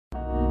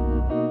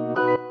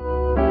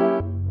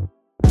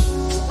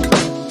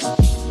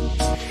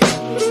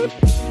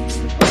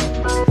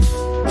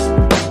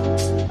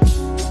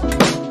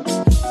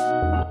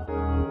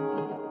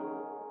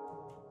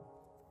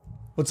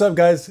What's up,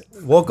 guys?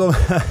 Welcome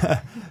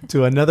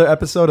to another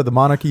episode of the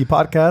Monarchy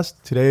podcast.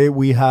 Today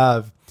we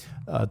have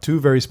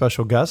two very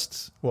special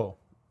guests. Well,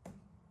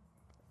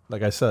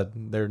 like I said,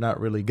 they're not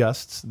really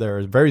guests.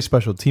 They're very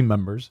special team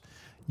members,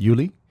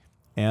 Yuly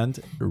and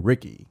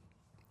Ricky.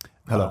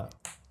 Hello.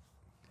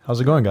 How's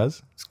it going,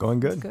 guys? It's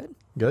going good. Good.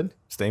 Good?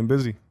 Staying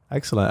busy.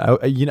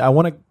 Excellent. I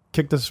want to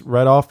kick this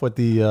right off with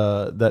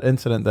the that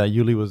incident that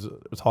Yuly was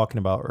talking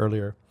about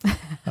earlier.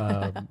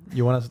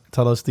 You want to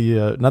tell us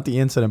the not the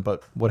incident,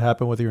 but what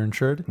happened with your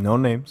insured? No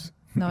names.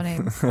 No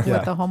names. Yeah.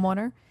 With the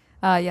homeowner.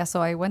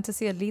 So I went to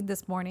see a lead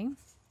this morning,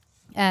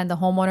 and the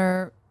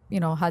homeowner,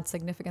 had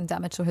significant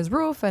damage to his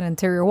roof and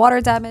interior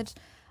water damage.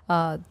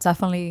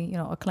 Definitely,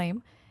 a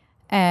claim.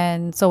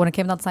 And so when it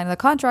came down to signing the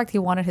contract, he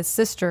wanted his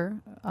sister,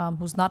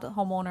 who's not a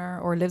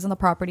homeowner or lives on the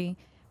property,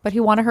 but he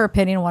wanted her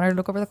opinion, wanted her to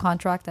look over the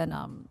contract.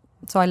 And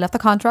so I left the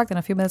contract, and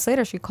a few minutes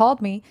later, she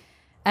called me,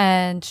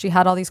 and she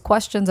had all these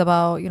questions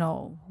about,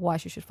 why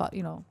she should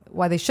file,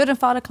 why they shouldn't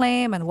file a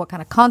claim and what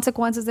kind of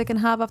consequences they can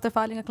have after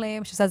filing a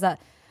claim. She says that,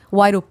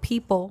 why do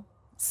people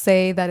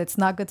say that it's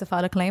not good to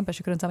file a claim? But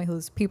she couldn't tell me who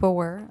those people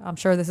were. I'm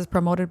sure this is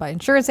promoted by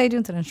insurance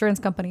agents and insurance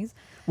companies.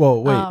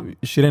 Well, wait,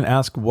 she didn't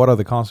ask what are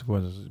the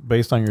consequences.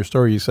 Based on your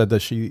story, you said that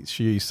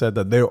she said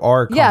that there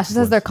are consequences. Yeah, she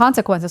says there are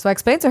consequences. So I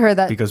explained to her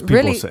that Because people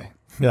really, say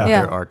Yeah.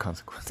 Yeah. there are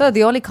consequences. So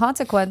the only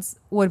consequence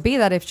would be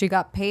that if she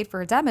got paid for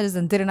her damages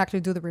and didn't actually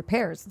do the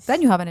repairs,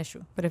 then you have an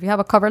issue. But if you have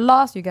a covered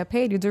loss, you get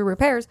paid, you do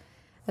repairs,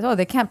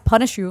 they can't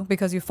punish you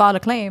because you filed a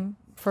claim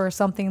for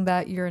something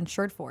that you're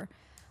insured for.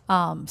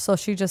 So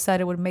she just said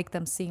it would make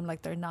them seem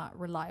like they're not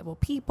reliable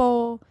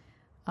people,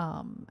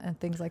 and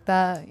things like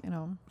that,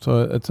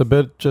 So it's a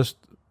bit just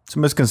It's a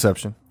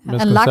misconception.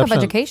 And lack of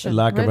education.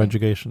 Lack of really.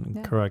 education,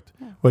 Yeah. correct.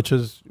 Yeah. Which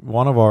is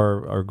one of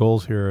our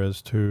goals here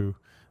is to,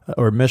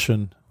 or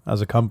mission as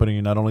a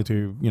company, not only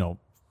to,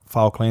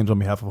 file claims on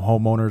behalf of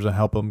homeowners and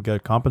help them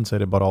get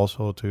compensated, but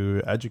also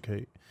to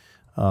educate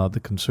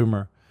the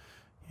consumer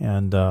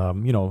and,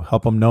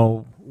 help them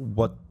know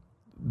what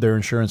their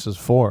insurance is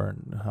for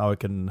and how it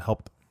can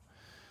help them.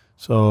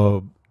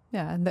 So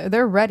Yeah, and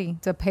they're ready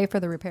to pay for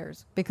the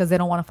repairs because they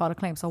don't want to file a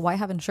claim. So why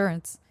have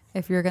insurance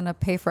if you're going to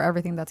pay for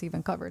everything that's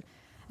even covered?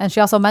 And she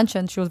also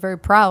mentioned she was very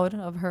proud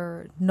of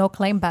her no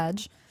claim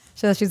badge.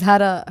 She said she's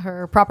had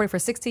her property for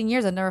 16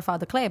 years and never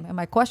filed a claim. And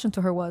my question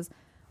to her was,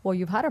 well,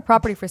 you've had a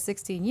property for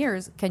 16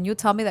 years. Can you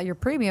tell me that your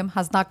premium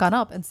has not gone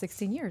up in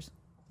 16 years?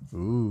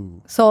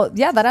 ooh. So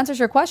yeah, that answers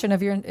your question.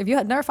 If you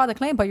had never filed a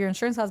claim, but your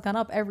insurance has gone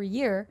up every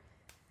year,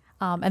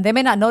 and they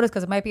may not notice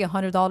because it might be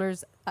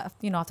 $100,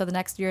 after the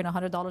next year and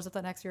 $100 after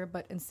the next year.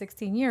 But in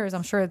 16 years,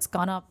 I'm sure it's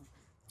gone up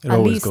It at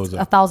always least goes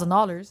up.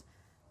 $1,000.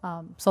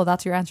 So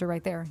that's your answer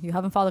right there. You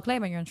haven't filed a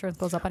claim and your insurance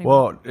goes up anyway.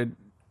 Well,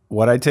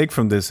 what I take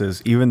from this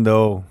is even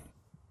though,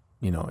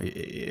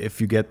 if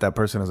you get that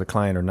person as a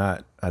client or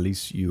not, at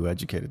least you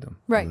educated them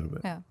right. a little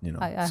bit. Yeah.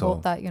 I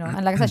hope that,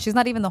 and like I said, she's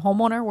not even the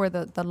homeowner where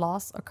the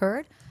loss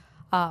occurred.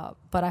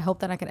 But I hope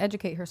that I can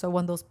educate her. So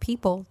when those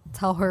people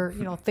tell her,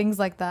 things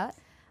like that,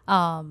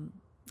 then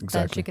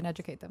she can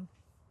educate them.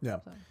 Yeah.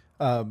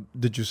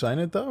 Did you sign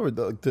it though, or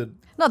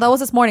No, that was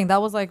this morning.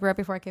 That was like right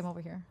before I came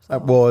over here. So.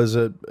 well, is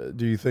it?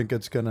 Do you think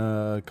it's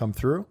gonna come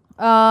through?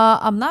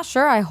 I'm not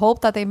sure. I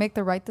hope that they make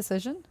the right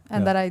decision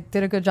and Yeah. that I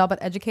did a good job at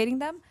educating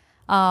them.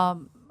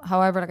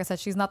 However, like I said,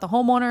 she's not the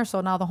homeowner.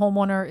 So now the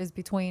homeowner is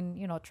between,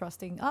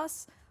 trusting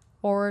us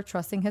or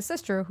trusting his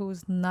sister,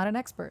 who's not an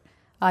expert.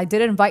 I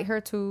did invite her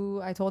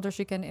I told her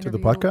she can interview. To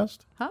the podcast?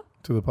 Huh?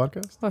 To the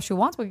podcast? Well, if she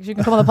wants, she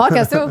can come on the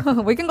podcast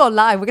too. We can go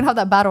live. We can have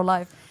that battle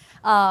live.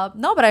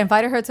 No, but I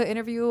invited her to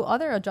interview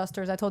other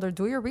adjusters. I told her,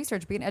 do your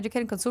research, be an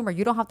educated consumer.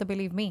 You don't have to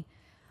believe me.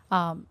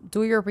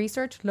 Do your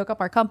research, look up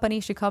our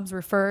company. She comes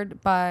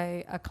referred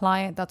by a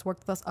client that's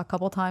worked with us a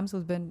couple times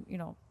who's been,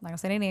 not gonna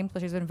say any names,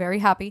 but she's been very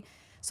happy.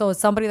 So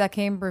it's somebody that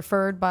came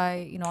referred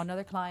by,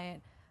 another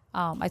client.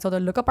 I told her,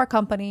 look up our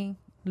company,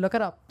 look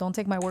it up. Don't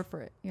take my word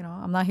for it.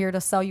 I'm not here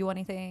to sell you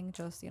anything.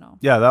 Just,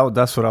 Yeah,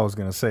 that's what I was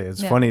going to say.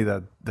 It's Yeah. funny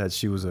that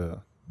she was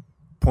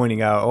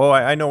pointing out,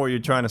 I know what you're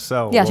trying to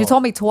sell. Yeah, she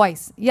told me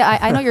twice. Yeah,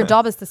 I know your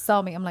job is to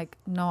sell me. I'm like,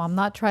 no, I'm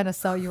not trying to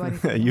sell you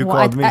anything. You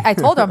called me. I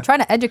told her I'm trying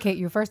to educate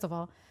you, first of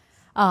all.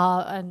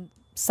 And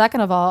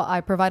second of all,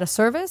 I provide a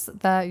service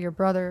that your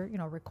brother,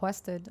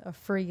 requested a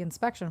free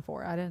inspection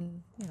for. I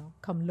didn't,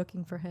 come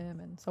looking for him.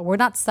 And so we're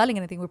not selling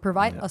anything. We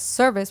provide a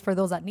service for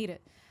those that need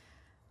it.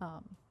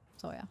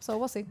 So yeah, so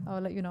we'll see. I'll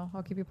let you know.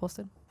 I'll keep you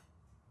posted.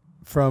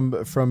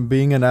 From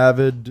being an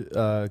avid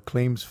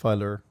claims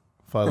filer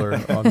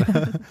on,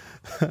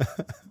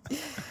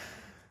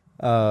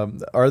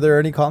 are there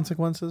any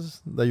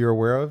consequences that you're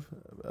aware of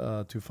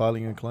to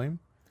filing a claim?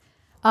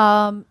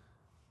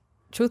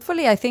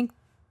 Truthfully, I think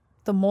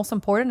the most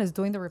important is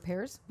doing the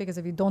repairs, because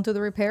if you don't do the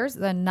repairs,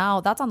 then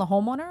now that's on the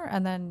homeowner,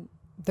 and then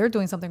they're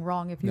doing something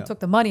wrong if you took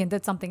the money and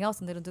did something else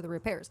and didn't do the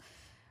repairs.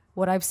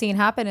 What I've seen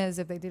happen is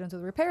if they didn't do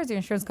the repairs, the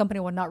insurance company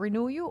will not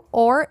renew you.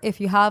 Or if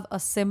you have a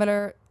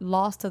similar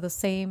loss to the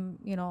same,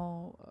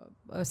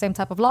 same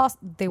type of loss,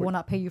 they will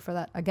not pay you for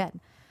that again.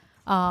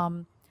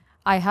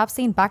 I have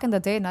seen back in the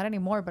day, not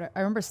anymore, but I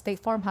remember State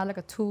Farm had like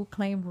a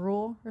 2-claim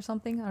rule or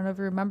something. I don't know if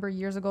you remember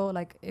years ago,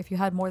 like if you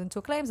had more than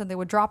 2 claims, and they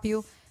would drop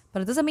you.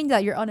 But it doesn't mean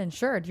that you're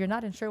uninsured. You're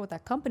not insured with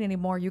that company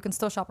anymore. You can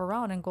still shop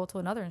around and go to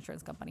another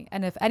insurance company.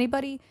 And if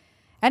any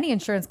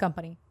insurance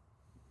company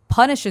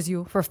punishes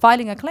you for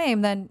filing a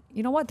claim, then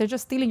you know what? They're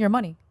just stealing your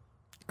money.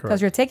 Because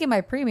you're taking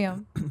my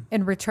premium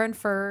in return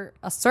for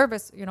a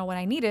service, you know, when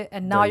I need it,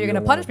 and now you're going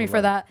to punish me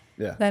for that.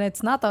 Yeah. Then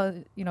it's not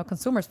the, you know,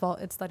 consumer's fault.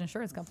 It's that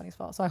insurance company's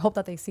fault. So I hope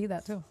that they see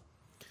that too.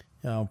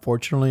 Yeah,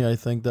 unfortunately, I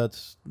think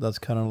that's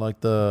kind of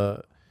like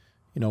the,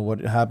 you know,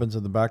 what happens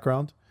in the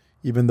background.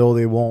 Even though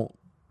they won't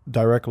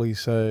directly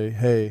say,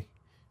 hey,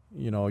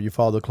 you know, you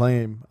filed a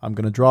claim, I'm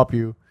going to drop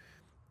you.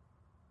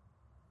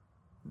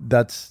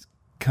 That's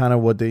kind of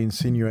what they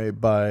insinuate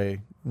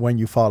by when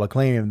you file a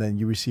claim, then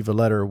you receive a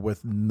letter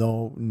with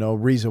no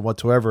reason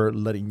whatsoever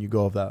letting you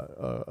go of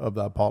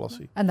that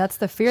policy. And that's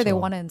the fear they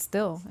want to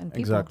instill in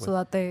people so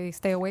that they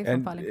stay away from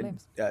And filing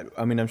claims.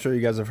 I mean, I'm sure you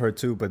guys have heard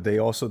too, but they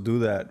also do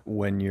that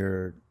when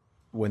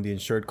the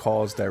insured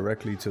calls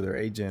directly to their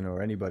agent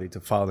or anybody to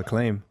file the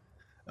claim.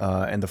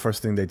 And the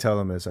first thing they tell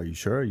them is, are you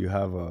sure you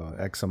have a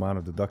X amount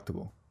of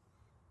deductible?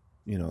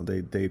 You know,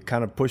 they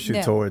kind of push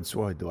you towards,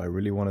 well, do I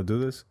really want to do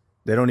this?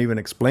 They don't even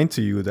explain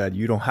to you that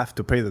you don't have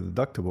to pay the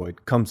deductible.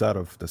 It comes out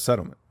of the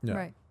settlement. Yeah.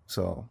 Right.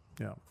 So,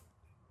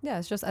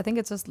 Yeah, I think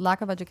it's just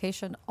lack of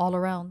education all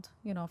around,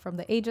 you know, from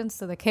the agents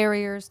to the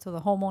carriers to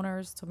the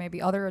homeowners to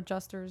maybe other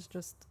adjusters.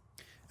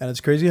 And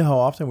it's crazy how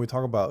often we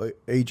talk about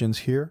agents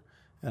here.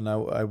 And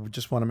I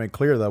just want to make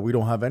clear that we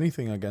don't have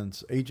anything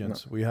against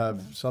agents. No. We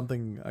have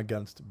something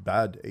against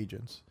bad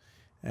agents.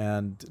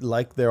 And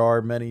like there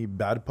are many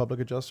bad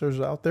public adjusters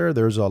out there,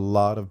 there's a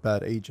lot of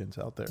bad agents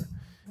out there.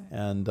 Right.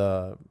 And,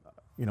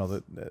 you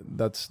know,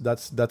 that's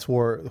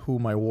who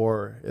my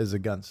war is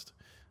against.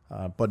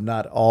 But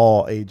not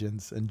all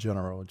agents in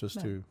general,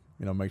 just to,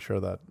 you know, make sure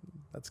that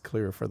that's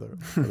clear for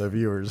the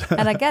viewers.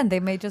 And again,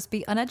 they may just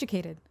be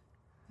uneducated.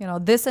 You know,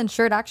 this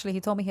insured, actually, he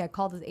told me he had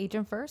called his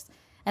agent first,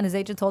 and his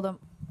agent told him,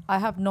 I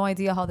have no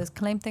idea how this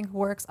claim thing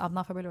works. I'm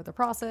not familiar with the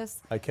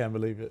process. I can't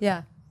believe it.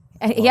 Yeah.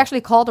 And he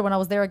actually called her when I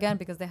was there again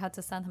because they had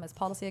to send him his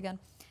policy again.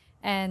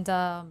 And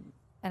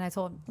I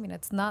told him, I mean,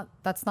 that's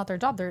not their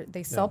job.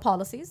 They sell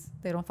policies.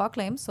 They don't file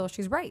claims. So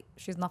she's right.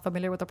 She's not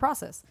familiar with the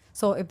process.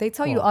 So if they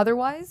tell you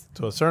otherwise.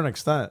 To a certain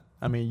extent,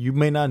 I mean, you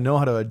may not know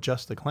how to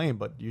adjust the claim,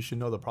 but you should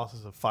know the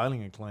process of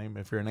filing a claim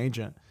if you're an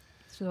agent.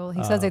 So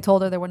he says they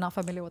told her they were not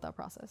familiar with that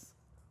process,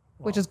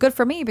 which is good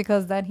for me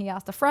because then he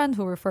asked a friend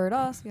who referred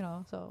us, you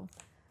know, so.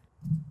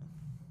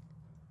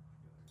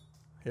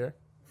 Here?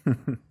 All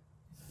right.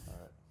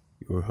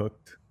 You were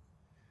hooked.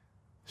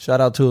 Shout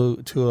out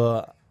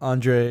to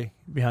Andre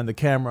behind the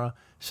camera.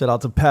 Shout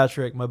out to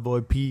Patrick, my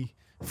boy P,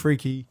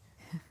 Freaky.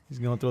 He's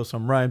going to throw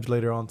some rhymes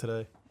later on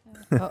today.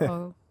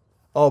 Uh-oh.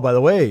 Oh, by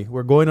the way,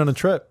 we're going on a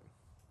trip.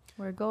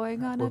 We're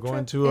going on a trip. We're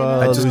going to.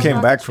 I just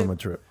came back from a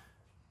trip.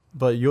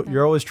 But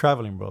you're always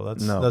traveling, bro.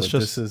 That's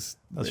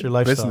your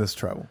lifestyle. Business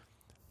travel.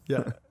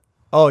 Yeah.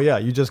 Oh yeah,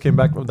 you just came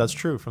back from. That's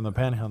true, from the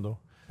Panhandle,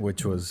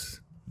 which was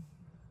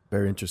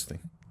very interesting.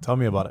 Tell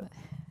me about it.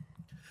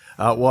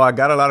 Well, I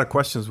got a lot of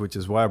questions, which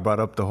is why I brought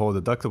up the whole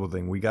deductible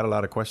thing. We got a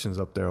lot of questions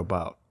up there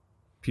about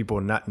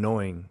people not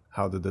knowing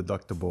how the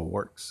deductible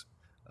works.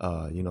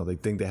 You know, they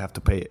think they have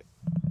to pay it.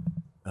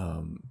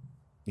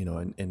 You know,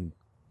 and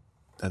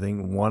I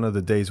think one of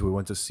the days we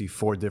went to see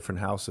 4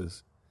 different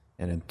houses,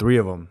 and in 3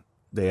 of them,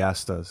 they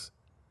asked us,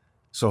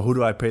 so who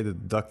do I pay the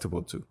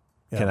deductible to?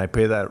 Yeah. Can I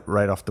pay that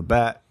right off the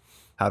bat?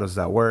 How does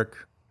that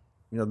work?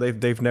 You know,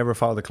 they've never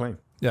filed a claim.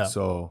 Yeah.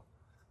 So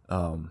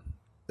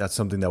that's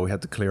something that we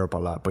had to clear up a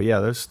lot. But yeah,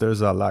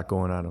 there's a lot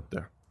going on up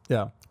there.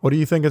 Yeah. What do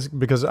you think is,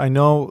 because I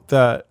know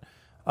that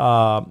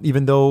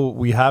even though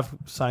we have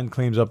signed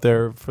claims up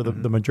there, for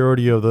the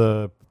majority of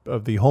the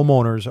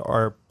homeowners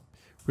are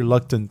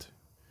reluctant.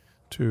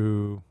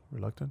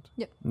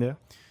 Yep. Yeah.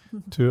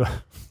 To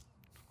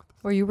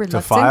Were you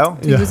reluctant to file?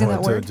 to using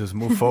that word? To just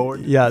move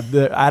forward? Yeah,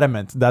 they're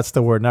adamant. That's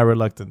the word, not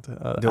reluctant.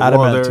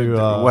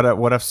 Adamant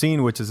what I've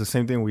seen, which is the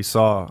same thing we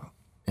saw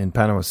in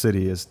Panama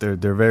City, is they're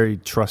very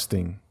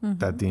trusting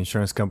that the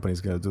insurance company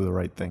is going to do the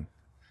right thing.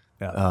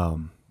 Yeah.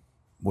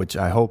 Which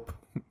I hope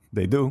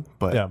they do,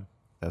 but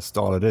that's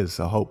all it is,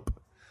 a hope.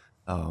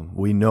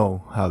 We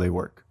know how they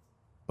work,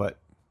 but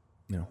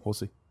you know, we'll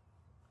see.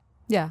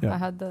 Yeah. I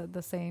had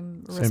the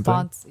same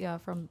response. Yeah,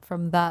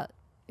 from that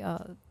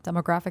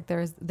demographic.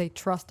 There is, they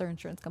trust their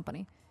insurance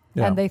company,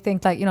 and they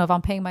think that, you know, if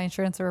I'm paying my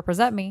insurance to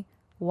represent me,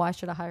 why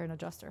should I hire an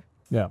adjuster?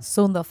 Yeah.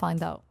 Soon they'll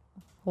find out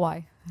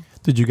why.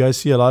 Did you guys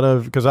see a lot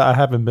of? Because I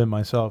haven't been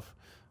myself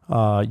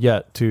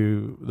yet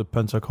to the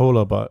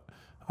Pensacola, but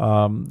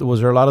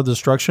was there a lot of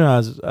destruction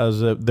as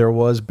there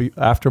was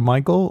after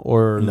Michael,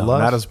 or no? Less?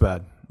 Not as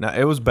bad. Now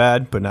it was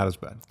bad, but not as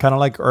bad. Kind of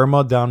like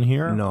Irma down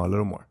here. No, a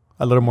little more.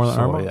 A little more than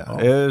Irma? Yeah.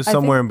 It was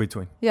somewhere in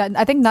between. Yeah,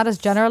 I think not as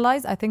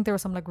generalized. I think there were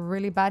some like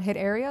really bad hit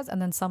areas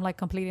and then some like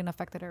completely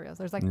unaffected areas.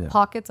 There's like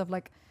pockets of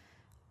like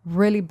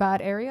really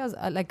bad areas.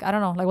 Like, I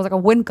don't know, like it was like a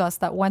wind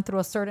gust that went through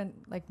a certain,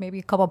 like maybe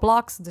a couple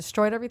blocks,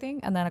 destroyed everything.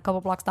 And then a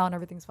couple blocks down,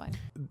 everything's fine.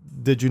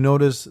 Did you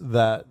notice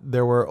that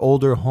there were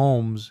older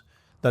homes,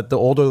 that the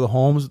older the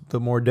homes, the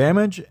more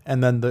damage?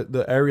 And then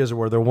the areas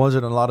where there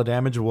wasn't a lot of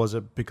damage, was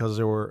it because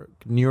there were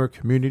newer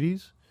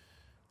communities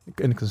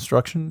in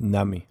construction?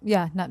 Not me.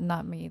 Yeah,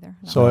 not me either.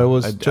 No. So it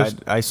was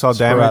I saw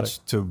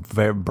damage to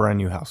very brand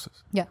new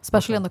houses. Yeah,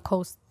 especially on the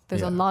coast.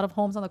 There's Yeah. a lot of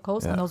homes on the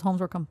coast, Yeah. and those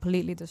homes were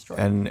completely destroyed.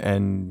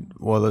 And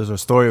well, there's a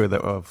story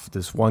of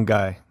this one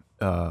guy.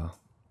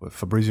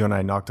 Fabrizio and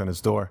I knocked on his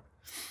door,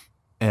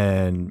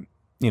 and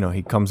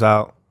he comes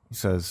out. He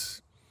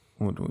says,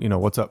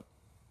 "What's up?"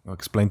 I'll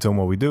explain to him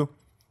what we do,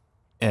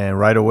 and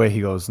right away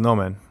he goes, "No,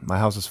 man, my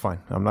house is fine.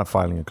 I'm not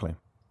filing a claim."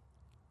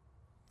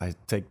 I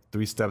take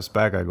 3 steps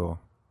back. I go,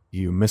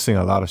 "You're missing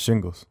a lot of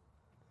shingles."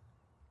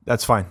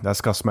 "That's fine.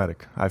 That's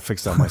cosmetic. I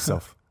fixed that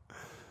myself."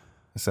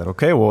 I said,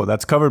 "Okay, well,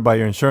 that's covered by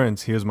your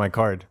insurance. Here's my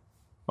card."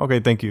 "Okay,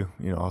 thank you.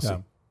 I'll see."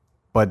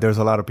 But there's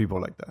a lot of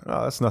people like that.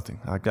 "Oh, that's nothing.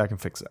 I can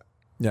fix that."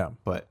 Yeah.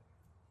 But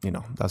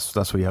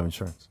that's where you have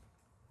insurance.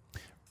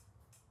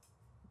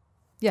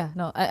 Yeah,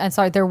 no, and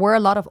sorry, there were a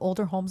lot of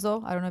older homes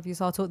though. I don't know if you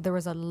saw too. There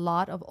was a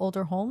lot of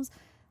older homes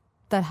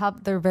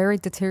they're very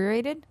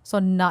deteriorated. So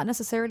not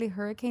necessarily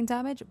hurricane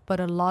damage, but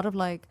a lot of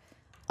like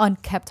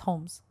unkept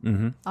homes,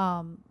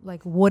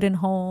 like wooden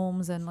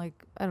homes, and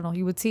like, I don't know,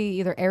 you would see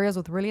either areas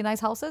with really nice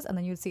houses, and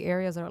then you'd see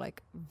areas that are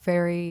like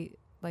very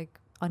like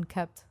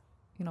unkept,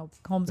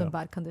 homes in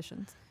bad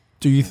conditions.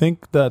 Do you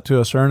think that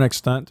to a certain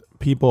extent,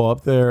 people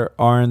up there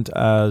aren't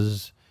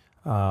as,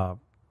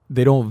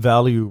 they don't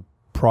value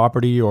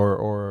property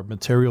or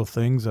material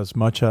things as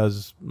much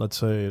as, let's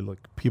say, like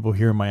people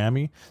here in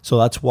Miami? So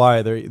that's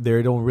why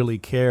they don't really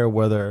care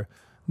whether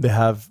they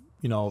have,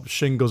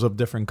 shingles of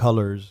different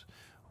colors,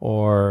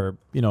 or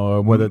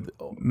whether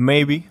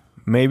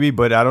maybe,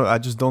 but I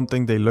just don't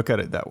think they look at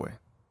it that way.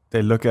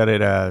 They look at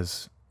it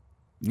as,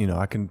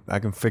 I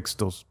can fix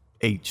those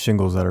 8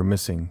 shingles that are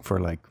missing for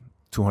like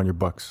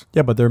 $200.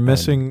 Yeah, but they're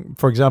missing.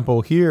 For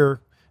example,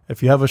 here,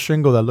 if you have a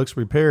shingle that looks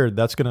repaired,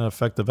 that's going to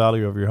affect the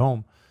value of your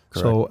home.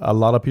 Correct. So a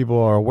lot of people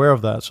are aware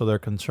of that, so they're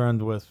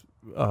concerned with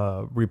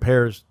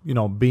repairs,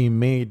 being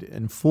made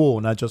in full,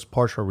 not just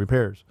partial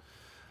repairs.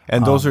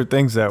 And those are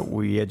things that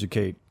we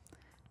educate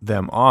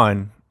them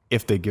on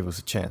if they give us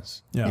a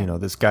chance. Yeah.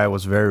 This guy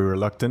was very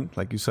reluctant,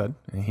 like you said,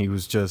 and he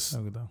was just,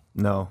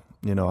 no,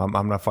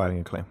 I'm not filing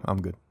a claim.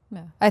 I'm good.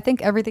 Yeah, I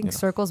think everything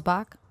circles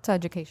back to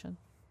education,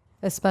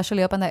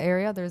 especially up in that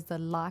area. There's the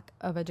lack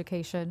of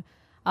education.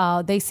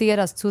 They see it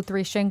as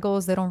 2-3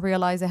 shingles. They don't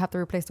realize they have to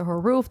replace the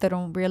whole roof. They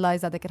don't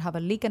realize that they could have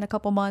a leak in a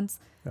couple months.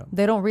 Yeah.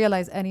 They don't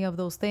realize any of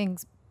those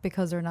things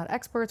because they're not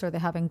experts or they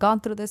haven't gone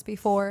through this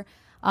before.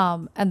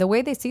 And the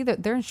way they see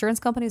their insurance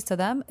companies, to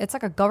them, it's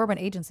like a government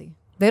agency.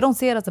 They don't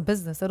see it as a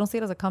business. They don't see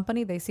it as a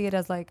company. They see it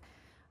as like,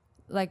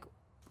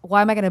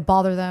 why am I going to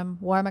bother them?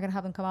 Why am I going to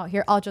have them come out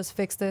here? I'll just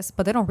fix this.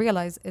 But they don't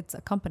realize it's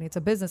a company. It's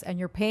a business. And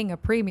you're paying a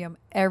premium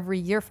every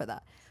year for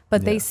that.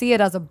 But they see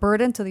it as a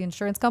burden to the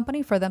insurance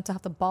company for them to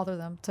have to bother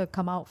them to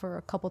come out for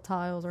a couple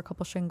tiles or a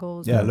couple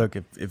shingles. Yeah, look,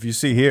 if you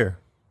see here,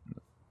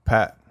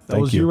 Pat, that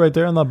was you right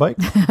there on that bike?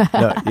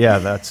 No,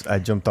 yeah, I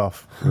jumped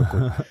off real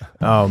quick.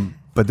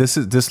 But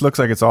this looks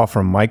like it's all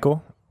from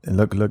Michael. And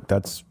look,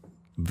 that's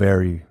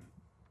very,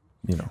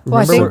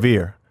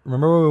 severe.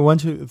 Remember when we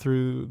went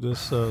through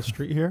this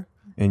street here?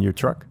 In your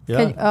truck?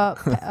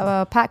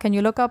 Yeah. Pat, can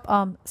you look up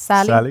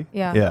Sally? Sally?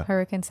 Yeah,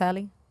 Hurricane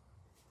Sally.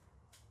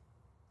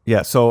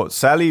 Yeah, so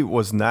Sally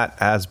was not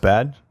as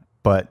bad,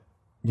 but,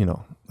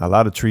 a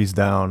lot of trees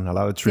down, a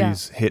lot of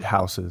trees hit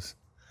houses.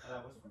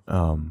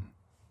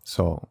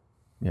 So,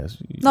 yes.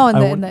 No,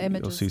 in the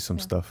images. You'll see some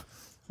stuff.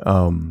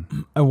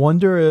 I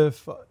wonder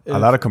if a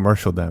lot of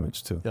commercial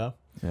damage, too. Yeah.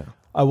 Yeah.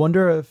 I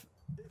wonder if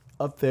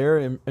up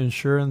there,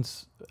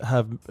 insurance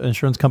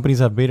companies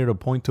have made it a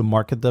point to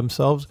market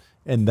themselves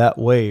in that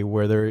way,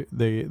 where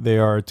they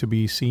are to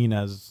be seen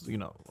as,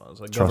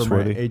 as a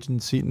government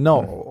agency.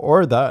 No,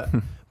 or that.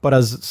 But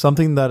as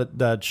something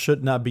that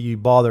should not be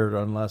bothered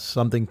unless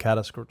something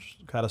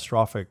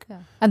catastrophic. Yeah.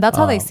 And that's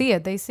how they see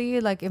it. They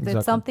see like if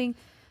it's something,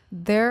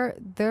 their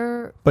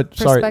But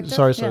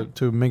sorry. So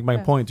to make my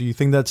point, do you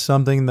think that's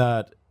something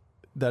that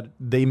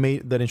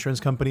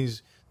insurance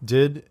companies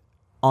did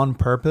on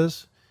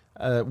purpose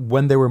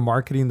when they were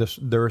marketing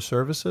their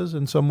services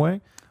in some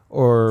way?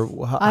 Or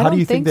how do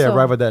you think they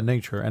arrive at that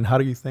nature? And how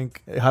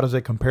does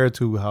it compare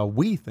to how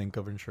we think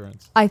of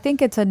insurance? I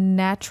think it's a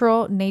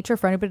natural nature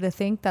for anybody to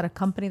think that a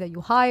company that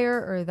you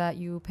hire or that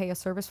you pay a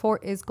service for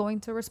is going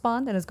to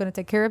respond and is going to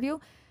take care of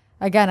you.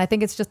 Again, I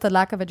think it's just the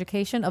lack of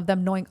education of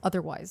them knowing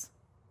otherwise.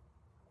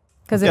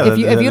 Because if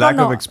you don't know, lack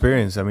of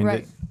experience. I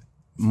mean,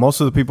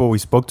 most of the people we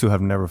spoke to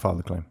have never filed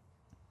a claim.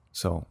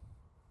 So,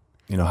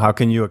 how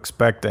can you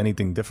expect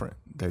anything different?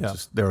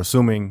 They're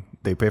assuming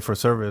they pay for a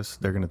service,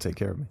 they're going to take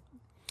care of me.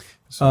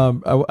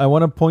 So. I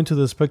want to point to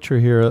this picture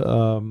here. I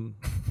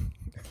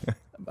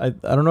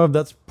don't know if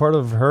that's part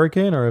of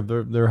hurricane or if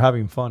they're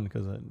having fun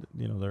because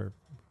they're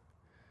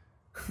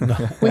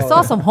We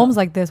saw some homes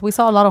like this. We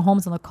saw a lot of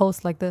homes on the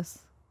coast like this.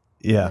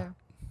 Yeah. There.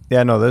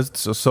 Yeah, no, there's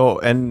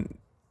and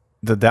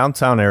the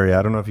downtown area,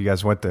 I don't know if you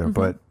guys went there,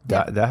 but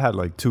that had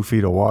like 2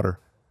 feet of water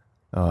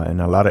in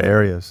a lot of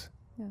areas.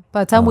 Yeah.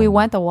 By the time we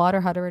went, the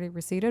water had already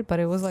receded, but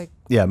it was like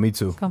Me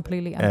too.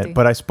 completely empty.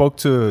 But I spoke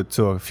to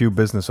a few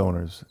business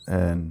owners,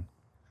 and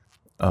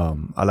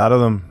a lot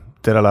of them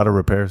did a lot of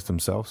repairs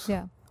themselves.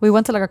 Yeah. We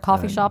went to like a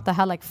coffee shop that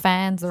had like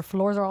fans. Their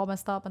floors are all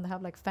messed up and they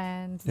have like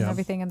fans and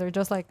everything. And they're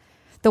just like,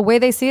 the way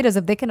they see it is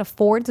if they can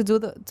afford to do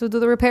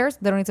the repairs,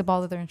 they don't need to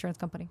bother their insurance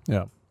company.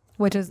 Yeah.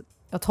 Which is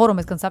a total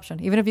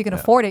misconception. Even if you can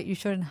afford it, you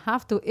shouldn't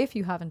have to if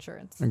you have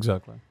insurance.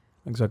 Exactly.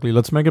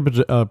 Let's make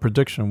a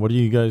prediction. What do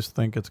you guys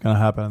think it's going to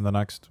happen in the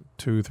next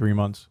 2-3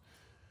 months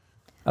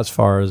as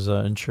far as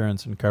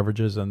insurance and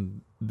coverages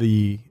and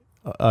the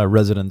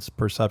residents'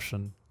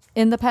 perception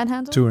In the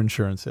panhandle? to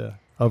insurance,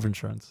 of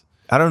insurance?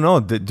 I don't know.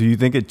 Do you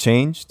think it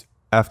changed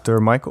after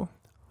Michael?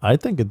 I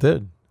think it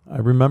did.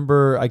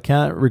 I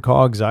can't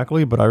recall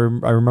exactly, but I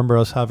remember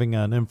us having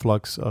an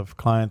influx of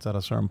clients at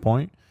a certain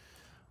point.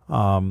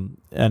 And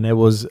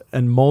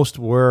most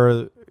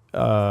were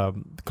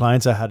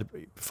clients that had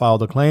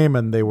filed a claim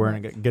and they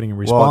weren't getting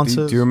responses.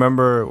 Well, do you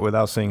remember,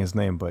 without saying his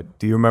name, but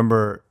do you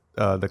remember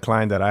the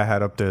client that I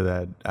had up there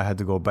that I had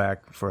to go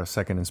back for a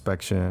second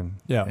inspection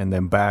and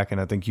then back,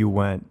 and I think you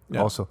went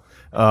also.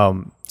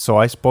 So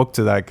I spoke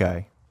to that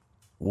guy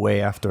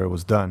way after it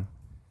was done.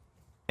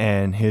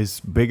 And his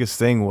biggest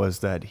thing was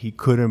that he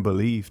couldn't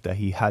believe that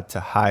he had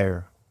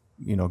to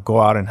go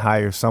out and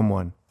hire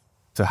someone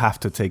to have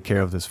to take care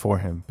of this for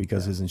him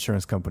because his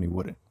insurance company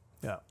wouldn't.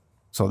 Yeah.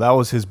 So that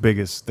was his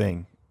biggest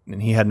thing.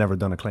 And he had never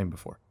done a claim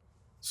before.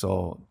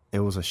 So it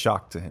was a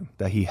shock to him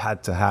that he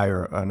had to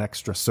hire an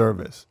extra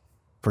service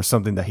for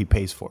something that he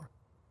pays for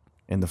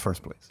in the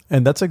first place.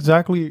 And that's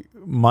exactly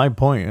my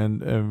point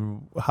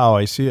and how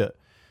I see it.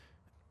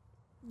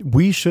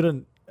 We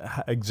shouldn't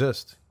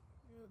exist.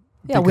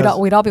 Yeah,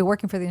 we'd all be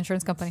working for the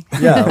insurance company.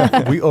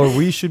 Yeah,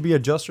 we should be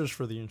adjusters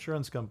for the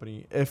insurance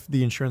company if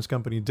the insurance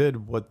company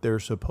did what they're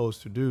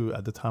supposed to do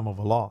at the time of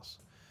a loss.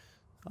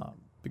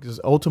 Because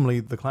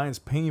ultimately the client's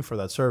paying for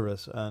that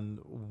service, and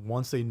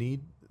once they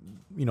need,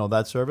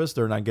 that service,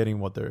 they're not getting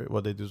what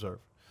they deserve.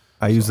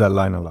 I use that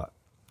line a lot.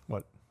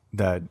 What?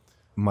 That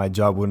my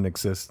job wouldn't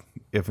exist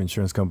if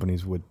insurance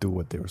companies would do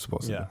what they were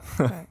supposed to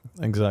do. Right.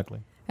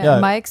 Exactly.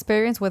 And my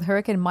experience with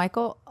Hurricane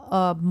Michael,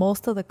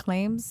 most of the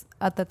claims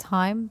at the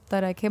time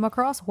that I came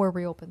across were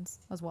reopens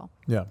as well.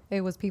 Yeah.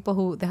 It was people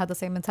who they had the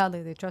same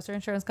mentality. They trust their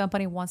insurance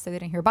company. Once they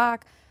didn't hear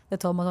back, they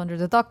told them it was under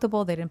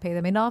deductible. They didn't pay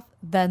them enough.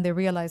 Then they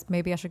realized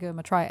maybe I should give them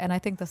a try. And I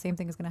think the same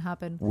thing is going to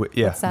happen with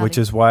Sally. Which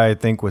is why I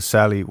think with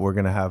Sally, we're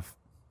going to have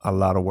a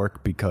lot of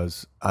work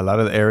because a lot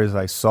of the areas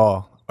I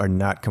saw are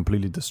not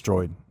completely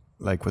destroyed.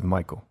 Like with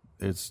Michael,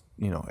 it's,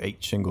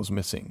 8 shingles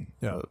missing,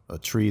 a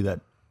tree that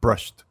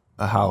brushed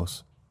a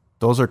house.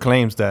 Those are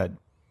claims that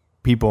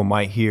people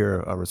might hear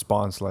a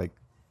response like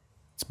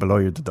it's below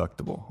your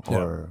deductible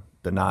or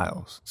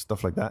denials,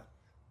 stuff like that.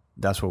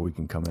 That's where we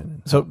can come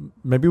in. So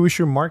maybe we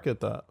should market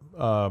that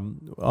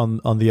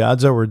on the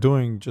ads that we're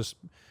doing. Just,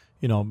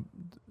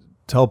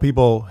 tell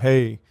people,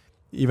 hey,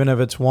 even if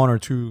it's 1 or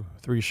 2,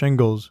 3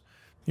 shingles,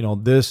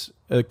 this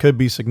it could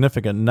be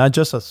significant, not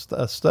just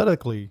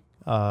aesthetically.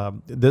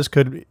 This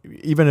could,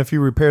 even if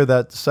you repair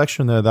that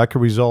section there, that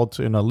could result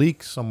in a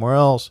leak somewhere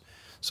else.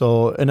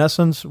 So in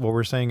essence, what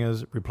we're saying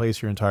is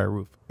replace your entire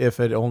roof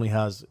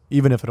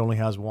even if it only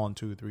has 1,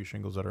 2, 3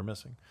 shingles that are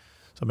missing.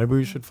 So maybe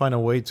we should find a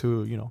way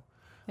to,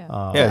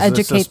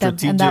 educate them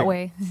in that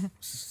way.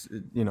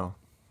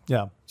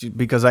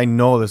 Because I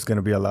know there's going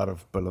to be a lot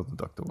of below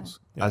deductibles.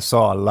 Yeah. I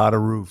saw a lot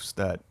of roofs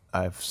that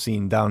I've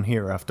seen down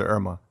here after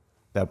Irma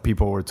that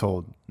people were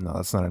told, no,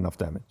 that's not enough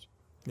damage.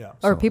 Yeah.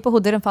 Or people who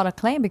didn't file a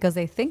claim because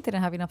they think they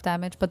didn't have enough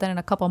damage, but then in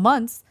a couple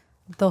months,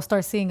 they'll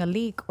start seeing a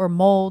leak or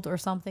mold or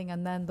something,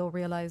 and then they'll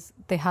realize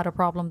they had a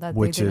problem that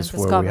they didn't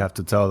discover. Which is where we have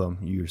to tell them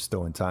you're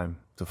still in time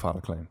to file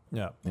a claim.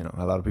 Yeah.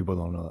 A lot of people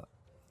don't know that.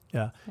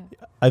 Yeah.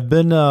 I've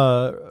been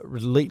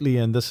lately,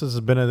 and this has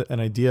been an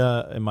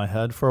idea in my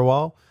head for a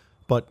while,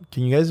 but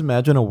can you guys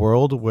imagine a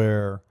world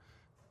where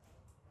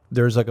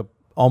there's like a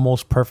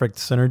almost perfect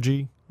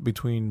synergy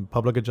between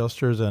public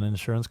adjusters and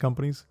insurance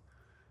companies?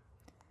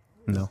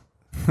 No.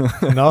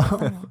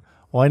 No?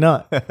 Why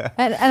not?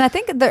 And I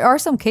think there are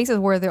some cases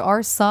where there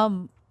are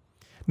some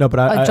but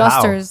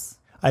adjusters.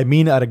 I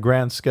mean at a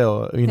grand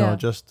scale,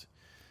 just...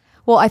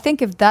 Well, I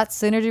think if that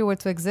synergy were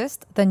to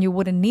exist, then you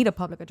wouldn't need a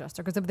public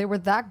adjuster, because if they were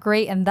that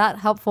great and that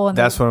helpful... and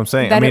that's what I'm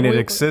saying. I mean, it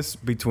exists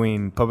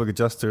between public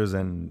adjusters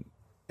and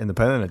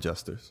independent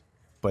adjusters,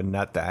 but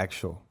not the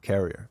actual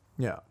carrier.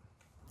 Yeah.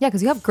 Yeah,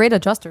 because you have great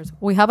adjusters.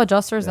 We have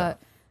adjusters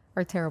that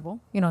are terrible,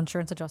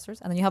 insurance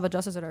adjusters. And then you have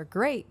adjusters that are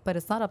great, but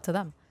it's not up to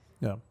them.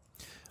 Yeah.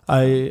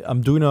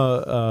 I'm doing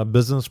a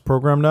business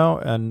program now,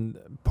 and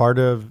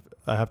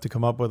I have to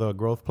come up with a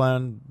growth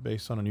plan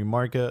based on a new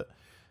market.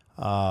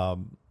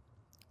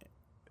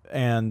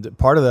 And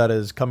part of that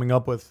is coming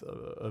up with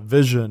a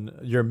vision,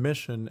 your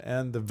mission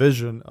and the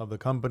vision of the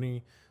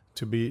company,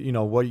 to be,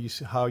 what you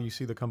see, how you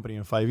see the company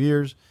in 5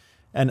 years.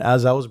 And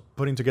as I was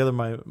putting together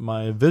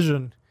my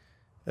vision,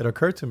 it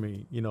occurred to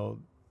me,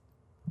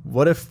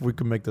 what if we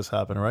could make this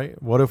happen, right?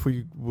 What if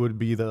we would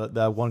be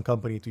that one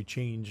company to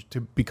change,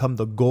 to become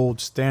the gold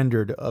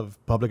standard of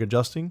public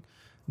adjusting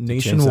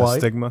nationwide?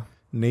 Stigma.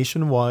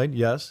 Nationwide,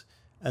 yes.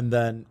 And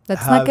then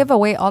let's not give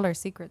away all our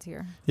secrets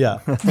here. Yeah,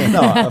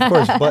 no, of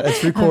course, but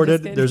it's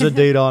recorded. There's a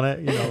date on it.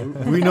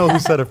 We know who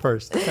said it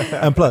first.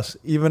 And plus,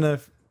 even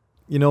if,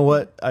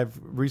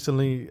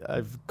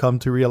 I've come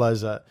to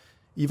realize that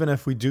even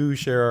if we do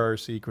share our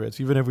secrets,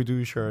 even if we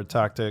do share our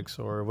tactics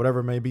or whatever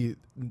it may be,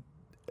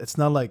 it's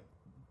not like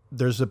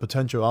there's a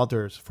potential out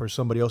there for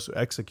somebody else to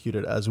execute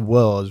it as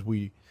well as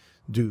we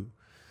do.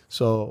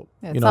 So,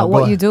 it's not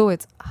what you do,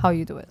 it's how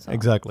you do it. So.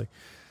 Exactly.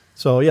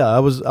 So yeah, I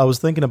was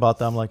thinking about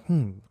that. I'm like,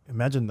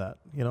 imagine that,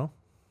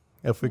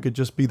 if we could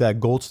just be that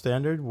gold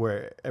standard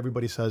where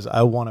everybody says,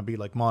 I want to be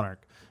like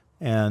Monarch.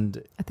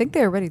 And I think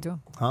they already do.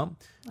 Huh?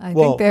 I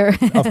think they're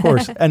of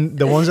course. And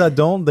the ones that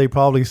don't, they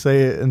probably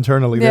say it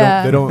internally.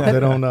 Yeah. They don't they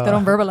don't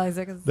verbalize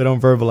it. They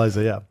don't verbalize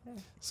it. Yeah.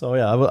 So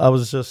yeah, I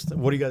was just,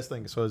 what do you guys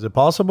think? So is it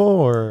possible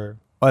or?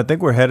 Well, I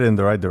think we're headed in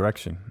the right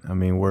direction. I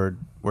mean, we're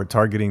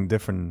targeting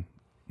different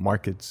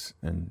markets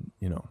and,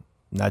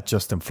 not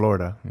just in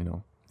Florida,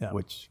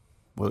 which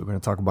we're going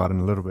to talk about in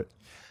a little bit.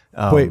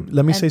 Wait,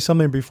 let me say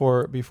something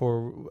before,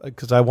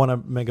 because I want to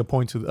make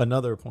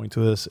another point to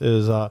this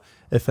is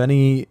if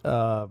any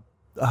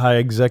high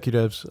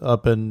executives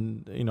up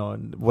in, in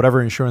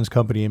whatever insurance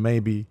company it may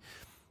be,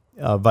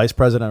 vice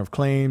president of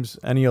claims,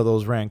 any of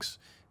those ranks,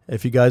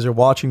 if you guys are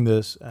watching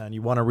this and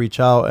you want to reach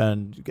out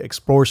and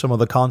explore some of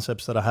the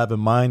concepts that I have in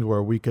mind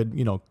where we could,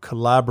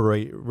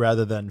 collaborate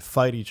rather than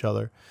fight each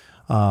other,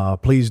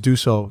 please do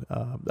so.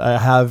 I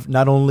have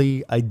not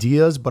only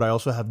ideas, but I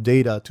also have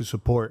data to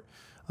support,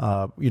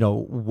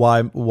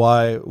 why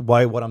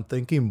what I'm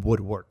thinking would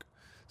work.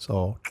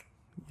 So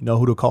you know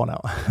who to call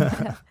now.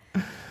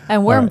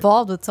 And we're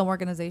involved with some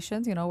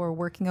organizations. We're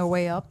working our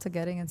way up to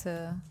getting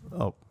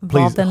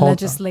involved in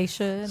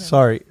legislation.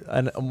 Sorry,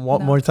 and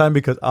one more time,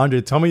 because Andre,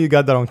 tell me you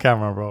got that on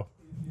camera, bro.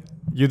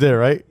 You did,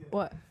 right?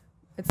 What?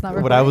 It's not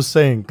recording? What I was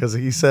saying, because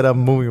he said I'm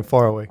moving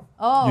far away.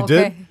 Oh, you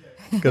okay. did?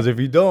 Because if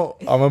you don't,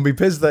 I'm gonna be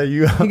pissed at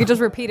you. You can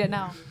just repeat it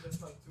now.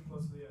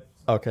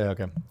 Okay.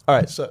 All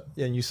right. So,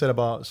 yeah, and you said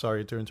about,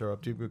 sorry to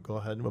interrupt you, but go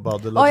ahead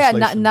about the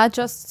legislation. Oh, yeah, not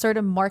just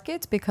certain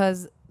markets,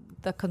 because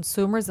the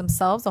consumers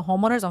themselves, the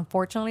homeowners,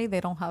 unfortunately, they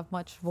don't have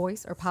much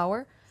voice or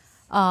power.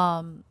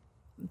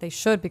 They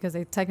should, because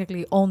they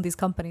technically own these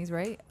companies,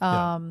 right?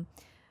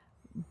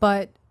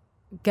 But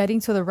getting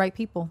to the right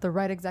people, the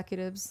right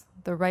executives,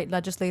 the right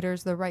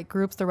legislators, the right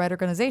groups, the right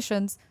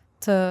organizations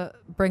to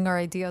bring our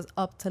ideas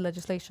up to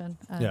legislation.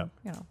 And,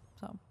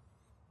 so.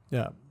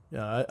 Yeah.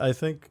 I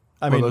think,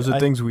 those are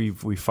things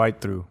we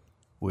fight through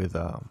with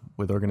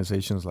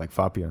organizations like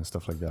FAPIA and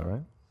stuff like that,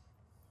 right?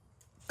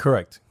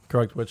 Correct.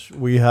 Which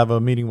we have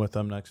a meeting with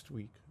them next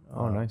week.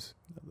 Oh, nice.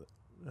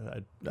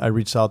 I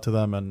reached out to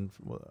them, and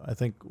I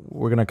think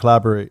we're going to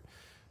collaborate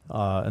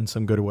in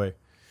some good way.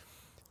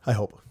 I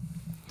hope.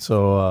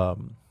 So,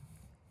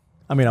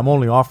 I'm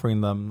only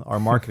offering them our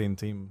marketing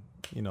team,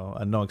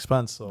 at no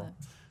expense. So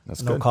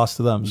that's no good. Cost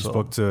to them. You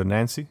spoke to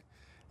Nancy?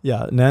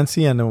 Yeah,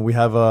 Nancy, and then we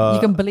have you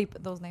can bleep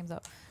those names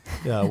out.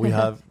 Yeah, we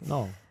have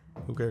no.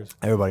 Who cares?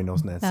 Everybody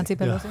knows Nancy. Nancy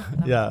Pelosi. Yeah.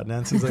 No. Yeah,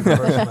 Nancy's like the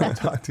person I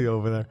talk to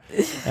over there,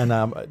 and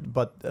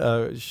but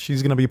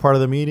she's gonna be part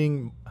of the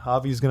meeting.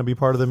 Javi's gonna be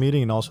part of the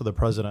meeting, and also the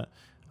president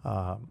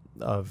of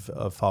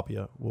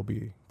FAPIA will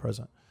be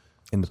present.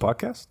 In the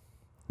podcast?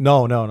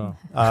 No.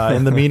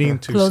 In the meeting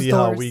to Closed see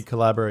doors. how we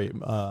collaborate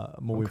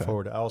moving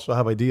forward. I also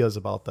have ideas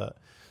about that,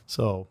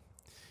 so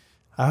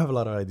I have a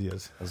lot of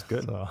ideas. That's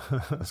good. So.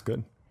 That's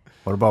good.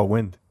 What about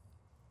wind?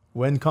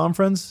 Wind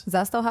conference? Is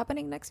that still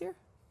happening next year?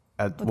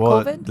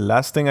 The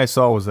last thing I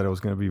saw was that it was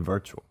going to be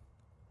virtual.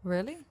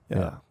 Really?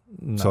 Yeah.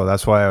 No. So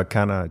that's why I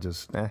kind of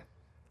just,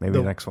 maybe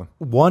the next one.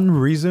 One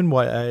reason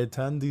why I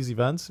attend these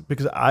events,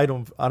 because I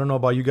don't know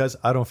about you guys,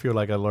 I don't feel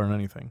like I learn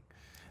anything.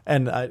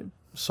 And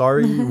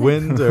sorry,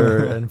 Wind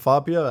and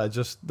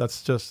FAPIA,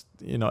 that's just,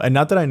 and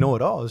not that I know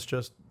it all.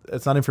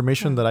 It's not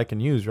information that I can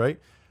use, right?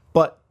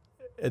 But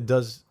it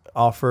does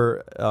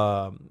offer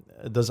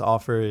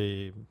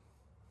a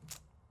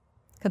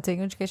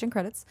continuing education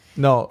credits.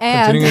 No,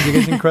 and continuing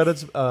education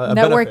credits.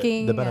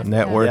 Networking.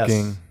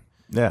 Networking. Yes.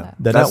 Yeah.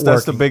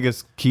 That's the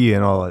biggest key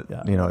in all it.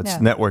 Yeah. It's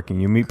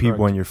networking. You meet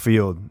people in your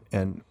field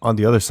and on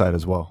the other side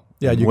as well.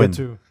 Yeah, you get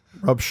to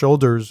rub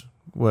shoulders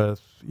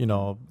with,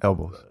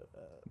 elbows.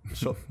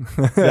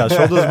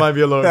 Shoulders might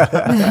be a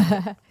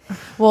little.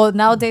 Well,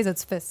 nowadays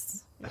it's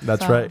fists.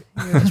 That's right.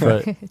 That's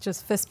right. It's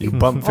just fist. You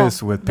bump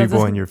fists with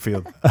people in your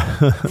field.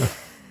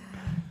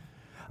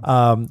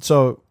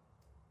 So,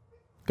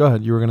 go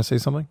ahead. You were going to say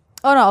something?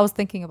 Oh, no. I was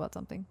thinking about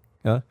something.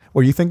 Yeah.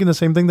 Were you thinking the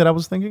same thing that I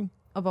was thinking?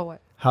 About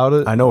what?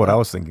 I know what I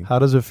was thinking. How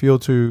does it feel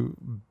to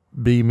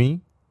be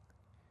me?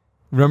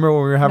 Remember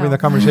when we were having the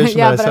conversation?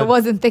 Yeah, that but I said, I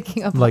wasn't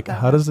thinking about that.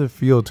 How does it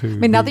feel to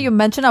now that you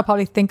mention, I'll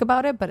probably think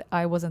about it, but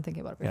I wasn't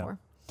thinking about it before.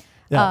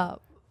 Yeah.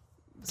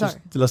 Sorry.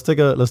 let's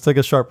take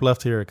a sharp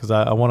left here because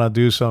I want to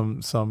do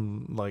some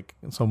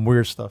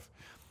weird stuff.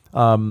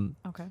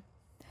 Okay.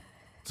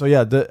 So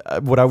yeah,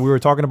 we were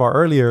talking about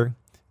earlier,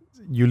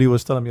 Yuly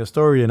was telling me a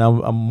story, and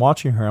I'm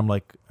watching her. I'm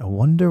like, I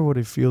wonder what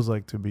it feels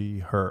like to be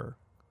her.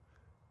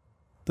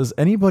 Does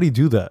anybody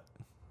do that?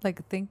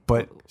 Like think.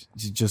 But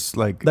just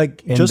like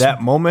in just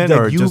that moment, like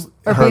or you- just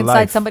Or her be inside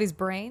life. somebody's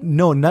brain.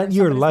 No, not Or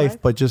your somebody's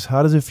life, but just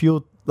how does it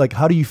feel? Like,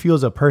 how do you feel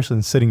as a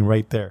person sitting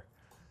right there?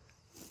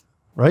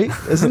 Right?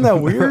 Isn't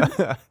that weird?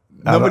 Nobody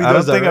I don't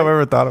does that, think I've right?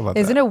 ever thought about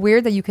Isn't that. it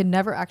weird that you can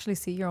never actually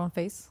see your own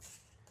face?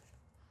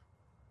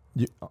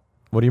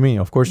 What do you mean?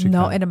 Of course you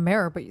No, can. in a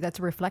mirror, but that's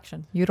a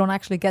reflection. You don't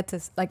actually get to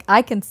like.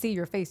 I can see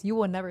your face. You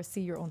will never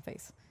see your own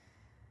face.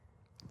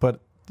 But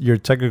you're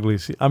technically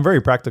I'm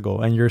very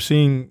practical, and you're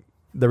seeing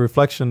the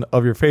reflection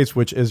of your face,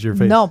 which is your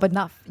face. No, but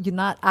you're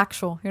not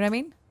actual. You know what I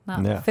mean?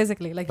 Not Yeah.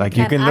 physically. Like Like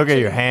you you can't can look at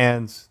your actually-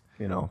 hands,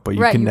 but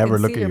you Right, can never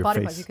look see at your body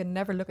parts. face. You can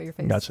never look at your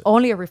face. Gotcha.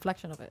 Only a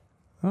reflection of it.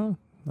 Oh,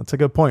 that's a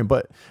good point.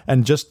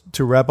 And just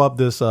to wrap up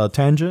this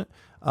tangent,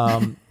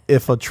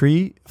 if a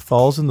tree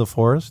falls in the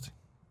forest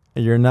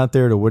and you're not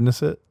there to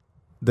witness it,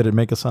 did it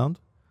make a sound?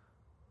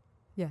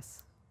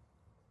 Yes,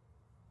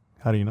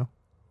 How do you know?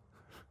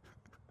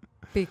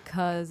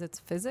 because it's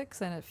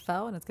physics and it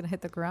fell and it's gonna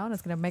hit the ground.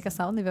 It's gonna make a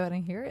sound if I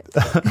didn't hear it.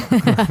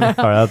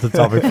 All right, that's a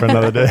topic for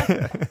another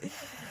day.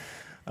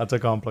 That's a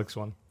complex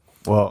one.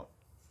 Well,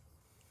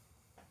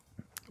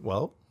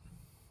 Well,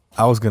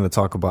 I was going to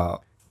talk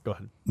about go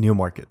ahead. new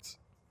markets.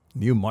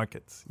 New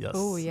markets. Yes.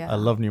 Oh, yeah. I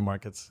love new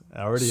markets.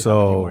 I already have a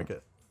So- new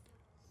market.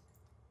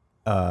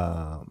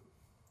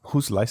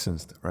 Who's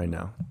licensed right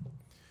now?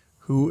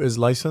 Who is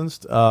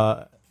licensed?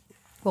 Well,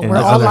 In we're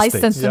all other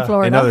licensed states. in Yeah.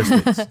 Florida. In other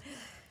states.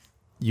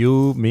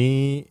 You,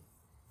 me,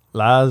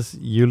 Laz,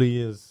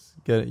 Yuly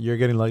you're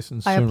getting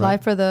licensed I soon, applied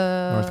right? for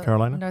the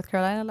North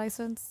Carolina?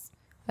 license.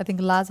 I think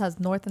Laz has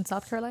North and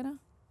South Carolina.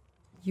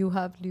 You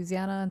have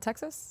Louisiana and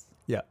Texas.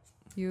 Yeah.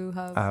 You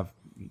have. I have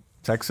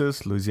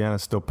Texas, Louisiana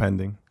still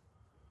pending.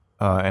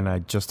 And I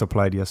just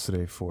applied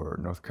yesterday for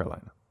North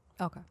Carolina.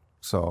 Okay.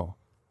 So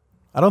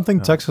I don't think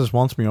No. Texas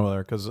wants me over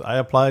there because I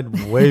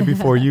applied way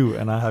before you,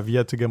 and I have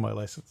yet to get my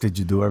license. did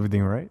you do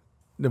everything right?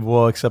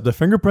 Well, except the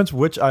fingerprints,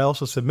 which I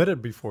also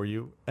submitted before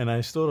you, and I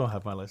still don't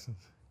have my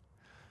license.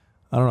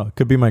 I don't know. It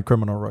could be my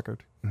criminal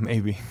record.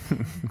 Maybe.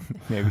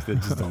 Maybe they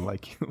just don't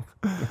like you.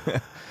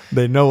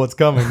 They know what's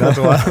coming. That's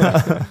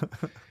why.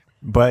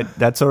 But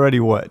that's already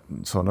what?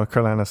 So North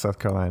Carolina, South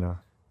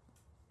Carolina,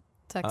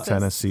 Texas.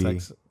 Tennessee.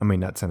 Texas. I mean,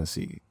 not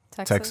Tennessee.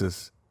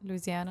 Texas,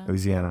 Louisiana.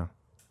 Louisiana.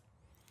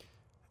 Is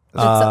it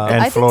so- and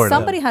I think Florida.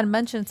 somebody had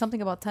mentioned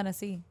something about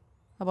Tennessee,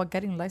 about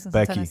getting licensed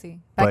Becky. in Tennessee.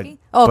 But- Becky?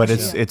 Oh, but okay,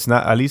 it's yeah. it's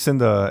not, at least in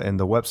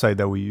the website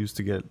that we use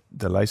to get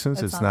the license,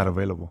 It's it's not not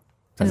available.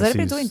 Is anybody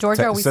Tennessee's doing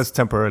Georgia? Are It we says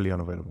temporarily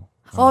unavailable.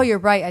 Oh, you're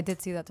right. I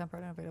did see that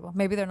temporarily available.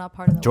 Maybe they're not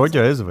part of that. Georgia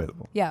website. is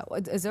available. Yeah.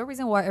 Is there a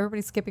reason why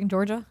everybody's skipping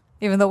Georgia,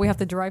 even though we have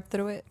to drive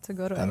through it to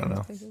go to? I any don't of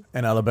know. these places?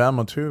 And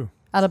Alabama, too.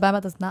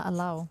 Alabama does not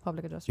allow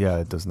public adjustment. Yeah,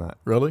 it does not.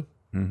 Really?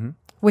 Mm-hmm.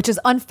 Which is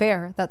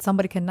unfair that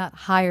somebody cannot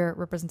hire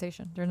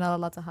representation. They're not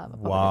allowed to have a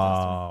public adjustment.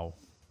 Wow.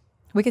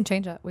 We can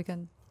change that. We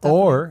can.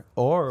 definitely-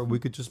 Or we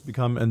could just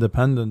become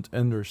independent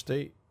in their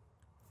state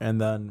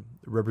and then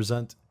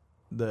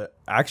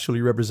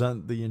actually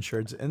represent the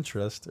insured's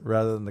interest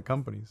rather than the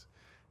company's.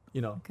 You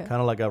know, Okay. kind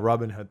of like a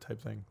Robin Hood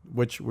type thing,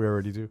 which we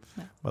already do,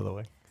 Yeah. by the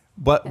way.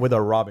 But Yeah. with a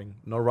robbing,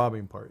 no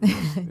robbing part.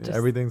 Just-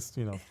 Everything's,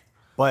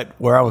 But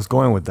where I was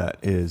going with that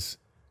is,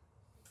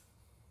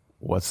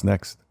 what's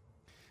next?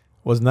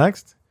 What's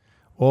next?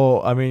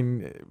 Well, I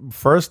mean,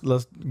 first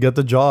let's get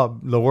the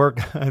job, the work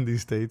in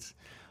these states.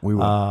 We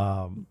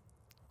will.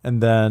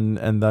 And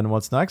then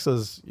what's next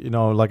is,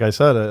 like I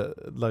said,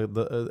 like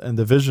in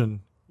the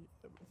vision,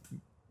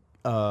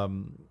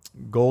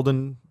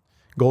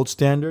 gold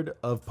standard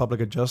of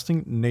public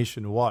adjusting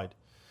nationwide.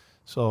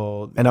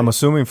 So, and I'm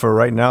assuming for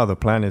right now, the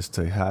plan is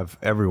to have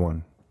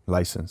everyone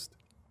licensed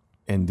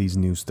in these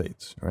new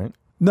states, right?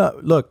 no,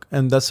 look,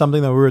 and that's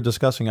something that we were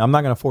discussing. I'm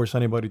not going to force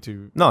anybody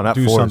to No, not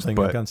do forced, something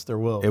but against their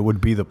will. It would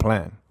be the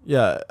plan.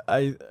 Yeah,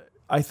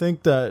 I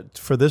think that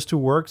for this to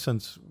work,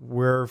 since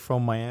we're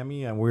from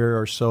Miami and we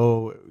are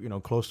so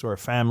close to our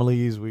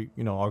families,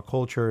 our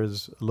culture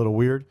is a little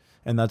weird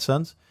in that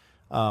sense.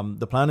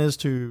 The plan is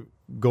to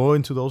go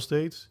into those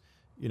states,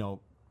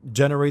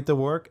 generate the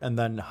work, and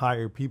then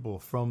hire people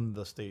from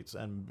the states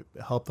and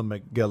help them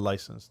get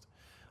licensed.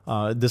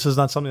 This is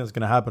not something that's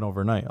going to happen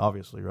overnight,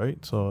 obviously,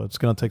 right? So it's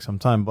going to take some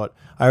time. But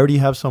I already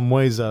have some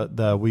ways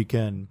that we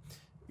can,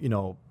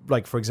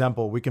 like, for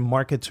example, we can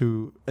market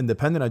to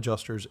independent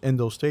adjusters in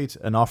those states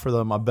and offer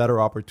them a better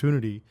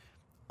opportunity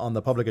on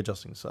the public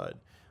adjusting side.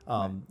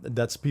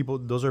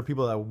 Those are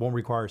people that won't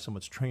require so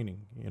much training,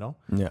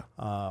 Yeah.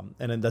 and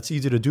then that's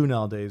easy to do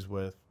nowadays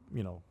with,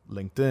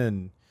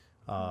 LinkedIn.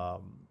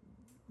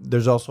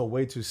 There's also a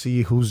way to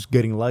see who's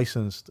getting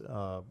licensed,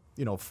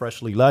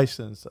 freshly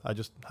licensed. I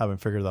just haven't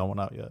figured that one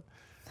out yet.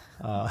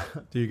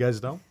 Do you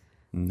guys know?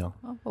 No.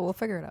 Oh, well, we'll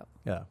figure it out.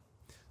 Yeah.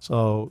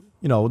 So,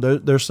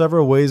 there's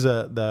several ways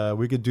that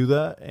we could do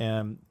that.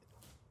 And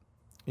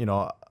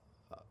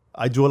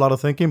I do a lot of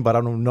thinking, but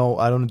I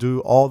don't do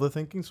all the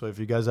thinking. So if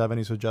you guys have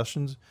any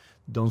suggestions,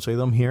 don't say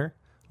them here.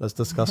 Let's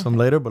discuss them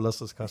later, but let's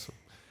discuss them.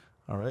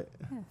 All right.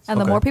 Yeah. And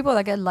the more people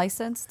that get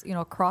licensed,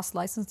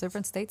 cross-licensed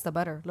different states, the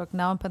better. Look,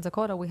 now in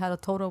Pensacola, we had a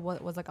total of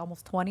what was like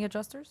almost 20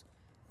 adjusters.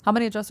 How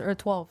many adjusters? Or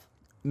 12?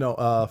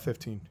 No,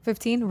 15.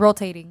 15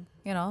 rotating,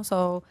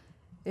 so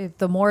if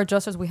the more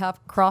adjusters we have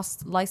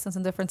cross-licensed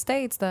in different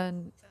states,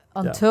 then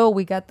until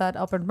we get that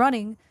up and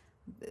running,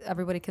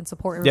 everybody can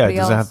support everybody it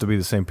doesn't else. have to be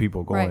the same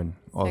people going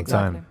all the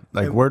time.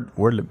 Like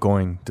we're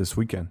going this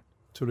weekend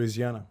to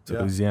Louisiana.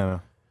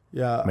 Louisiana.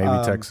 Yeah.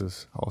 Maybe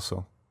Texas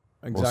also.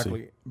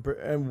 Exactly.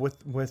 And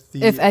with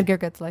the... If Edgar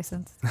gets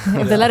licensed.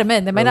 If they let him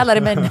in. They might not let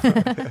him in.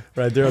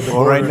 Right there at the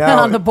border. Right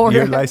now, on the border.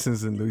 You're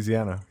licensed in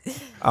Louisiana.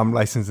 I'm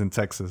licensed in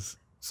Texas.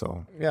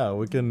 So yeah,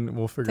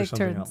 we'll figure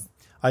something out.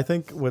 I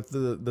think with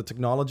the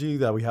technology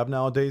that we have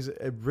nowadays,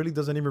 it really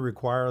doesn't even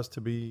require us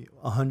to be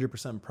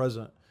 100%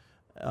 present,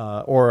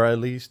 or at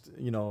least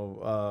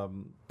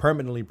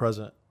permanently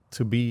present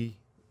to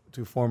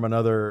form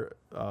another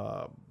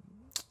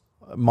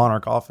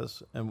Monarch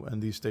office in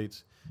these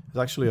states. It's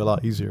actually a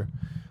lot easier.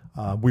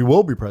 We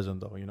will be present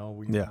though.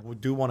 We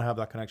do want to have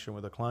that connection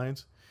with the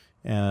clients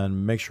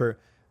and make sure.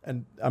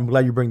 And I'm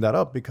glad you bring that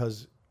up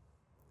because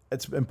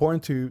it's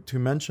important to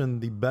mention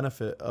the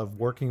benefit of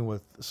working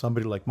with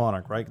somebody like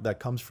Monarch, right? That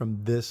comes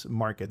from this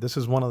market. This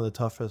is one of the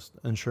toughest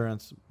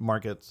insurance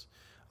markets,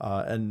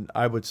 and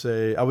I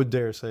would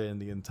dare say in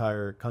the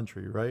entire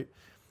country, right?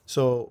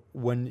 So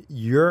when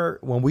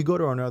we go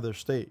to another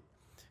state,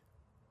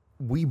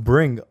 we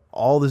bring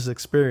all this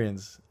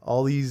experience,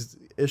 all these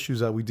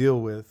issues that we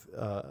deal with,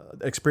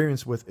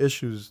 experience with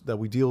issues that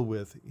we deal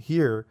with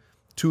here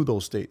to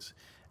those states.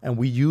 And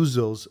we use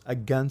those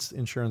against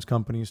insurance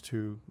companies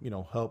to,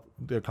 help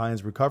their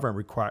clients recover and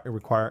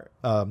recover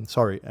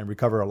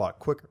a lot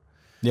quicker.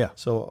 Yeah.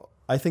 So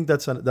I think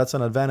that's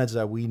an advantage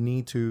that we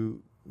need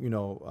to,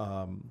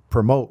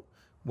 promote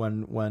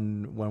when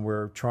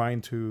we're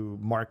trying to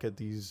market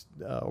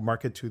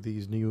to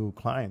these new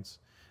clients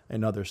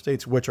in other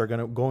states, which are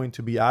going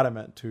to be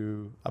adamant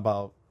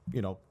about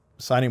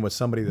signing with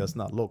somebody that's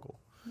not local.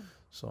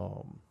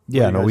 So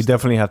we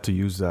definitely have to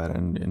use that,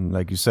 and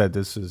like you said,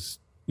 this is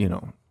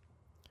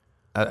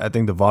I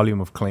think the volume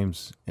of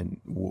claims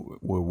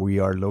where we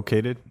are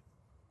located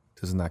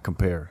does not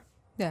compare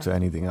to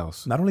anything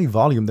else. Not only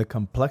volume, the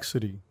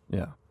complexity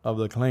of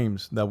the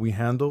claims that we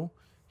handle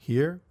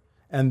here,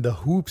 and the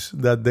hoops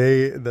that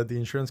the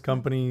insurance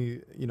company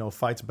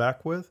fights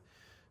back with.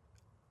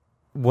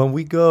 When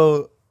we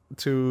go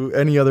to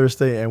any other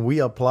state and we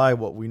apply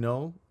what we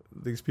know,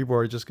 these people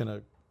are just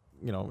gonna,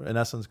 in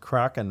essence,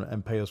 crack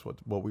and pay us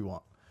what we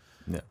want.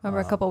 Yeah. Remember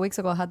a couple of weeks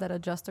ago, I had that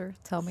adjuster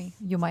tell me,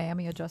 "You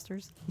Miami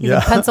adjusters." He's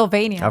in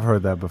Pennsylvania. I've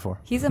heard that before.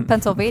 He's in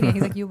Pennsylvania.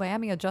 He's like, "You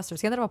Miami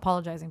adjusters." He ended up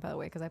apologizing, by the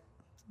way, because I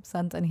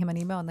sent him an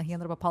email and then he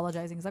ended up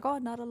apologizing. He's like, "Oh,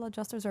 not all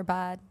adjusters are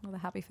bad," with a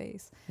happy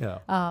face. Yeah.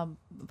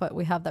 But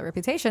we have that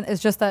reputation.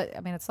 It's just that,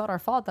 it's not our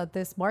fault that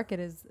this market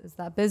is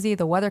that busy.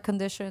 The weather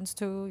conditions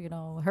too,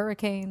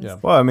 hurricanes,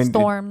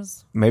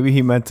 storms. Maybe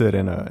he meant it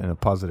in a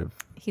positive.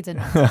 He did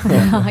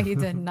not. He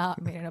did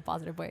not mean it in a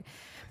positive way.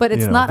 But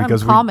it's not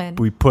uncommon.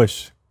 We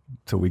push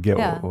till we get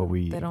what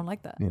we. They don't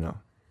like that.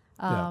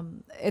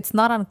 It's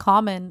not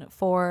uncommon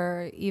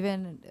for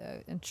even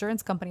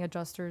insurance company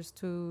adjusters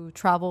to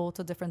travel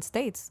to different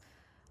states.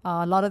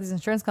 A lot of these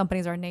insurance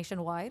companies are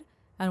nationwide,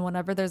 and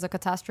whenever there's a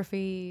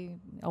catastrophe,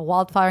 a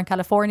wildfire in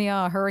California,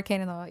 a hurricane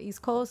in the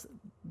East Coast,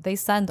 they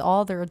send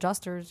all their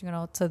adjusters,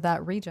 to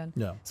that region.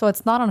 Yeah. So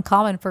it's not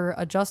uncommon for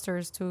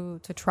adjusters to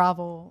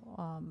travel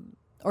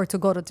or to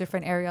go to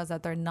different areas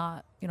that they're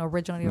not,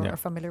 originally or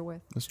familiar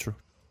with. That's true.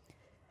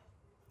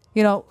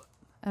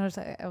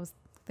 I was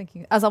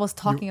thinking as I was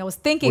talking. I was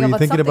thinking were you about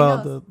thinking something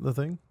about else. the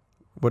thing,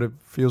 what it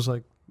feels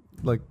like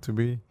to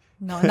be.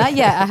 No, not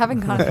yet. I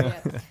haven't gone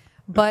there yet.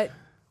 But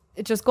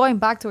just going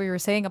back to what you were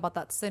saying about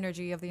that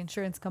synergy of the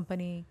insurance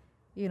company,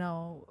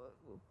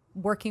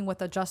 working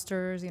with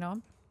adjusters,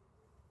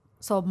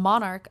 So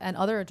Monarch and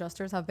other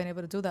adjusters have been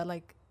able to do that.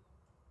 Like,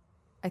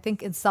 I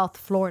think in South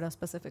Florida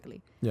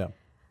specifically. Yeah.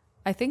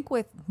 I think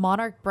with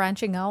Monarch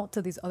branching out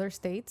to these other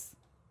states.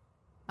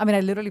 I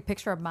literally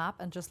picture a map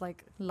and just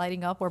like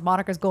lighting up where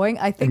Monarch is going.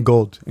 I think in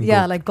gold.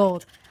 Like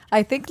gold.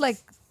 I think like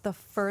the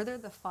further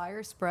the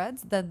fire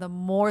spreads, then the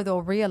more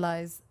they'll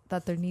realize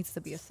that there needs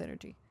to be a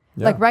synergy.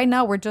 Yeah. Like right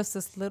now, we're just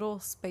this little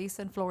space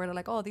in Florida.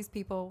 Like, oh, these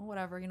people,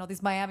 whatever,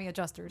 these Miami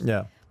adjusters.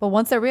 Yeah. But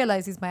once they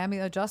realize these Miami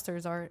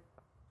adjusters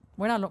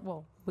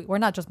we're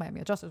not just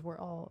Miami adjusters. We're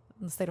all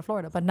in the state of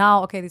Florida. But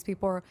now, okay, these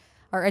people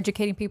are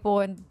educating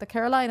people in the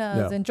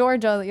Carolinas, in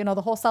Georgia,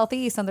 the whole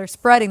Southeast, and they're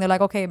spreading. They're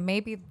like, okay,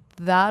 maybe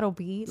that'll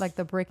be like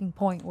the breaking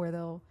point where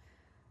they'll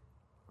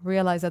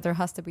realize that there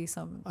has to be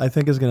some. I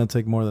think it's going to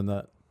take more than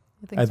that.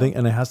 I think,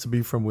 and it has to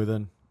be from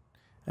within.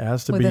 It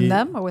has to within be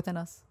them or within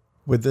us.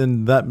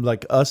 Within them,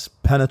 like us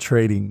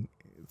penetrating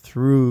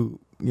through,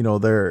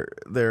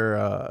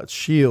 their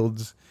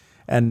shields,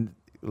 and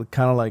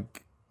kind of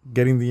like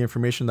getting the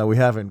information that we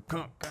have and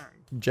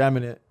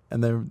jamming it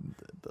and then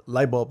the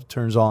light bulb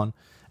turns on,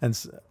 and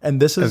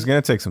this is It's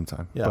gonna take some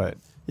time. Yeah. But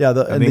yeah.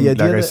 The I and think, the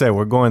idea like I that- said,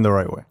 we're going the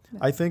right way.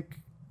 I think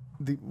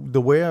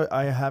the way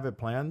I have it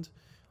planned,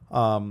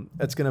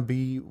 it's gonna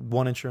be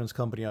one insurance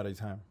company at a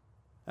time,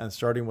 and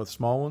starting with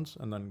small ones,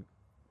 and then,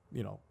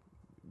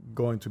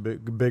 going to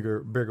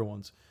bigger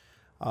ones.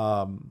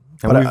 And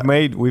But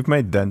we've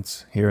made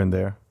dents here and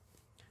there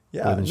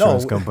with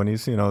insurance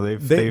companies. You know,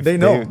 They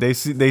know. they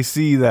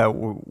see that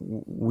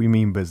we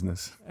mean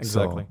business.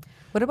 Exactly. So,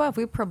 What about if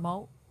we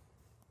promote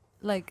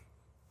like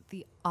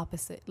the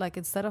opposite? Like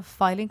instead of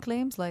filing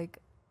claims, like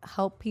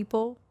help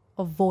people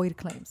avoid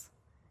claims.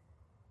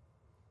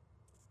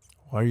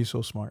 Why are you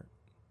so smart?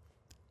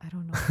 I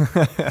don't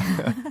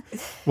know.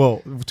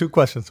 Well, two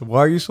questions. Why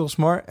are you so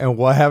smart, and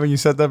why haven't you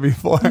said that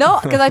before? No,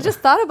 because I just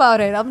thought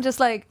about it. I'm just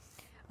like,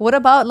 what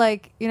about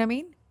like, you know what I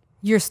mean?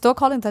 You're still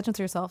calling attention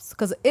to yourselves,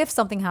 because if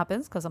something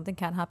happens, because something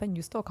can happen,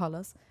 you still call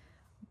us.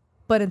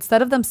 But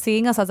instead of them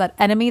seeing us as that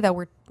enemy that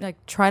we're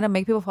like trying to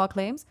make people file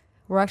claims,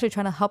 we're actually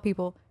trying to help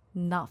people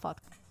not file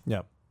claims.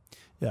 Yeah.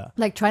 Yeah.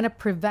 Like trying to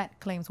prevent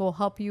claims. We'll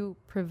help you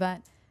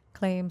prevent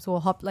claims. We'll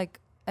help like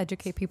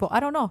educate people. I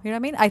don't know. You know what I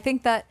mean? I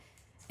think that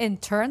in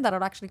turn, that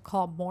would actually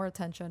call more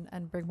attention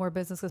and bring more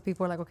business, because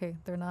people are like, okay,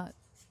 they're not.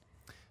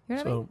 You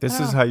know what I mean? this I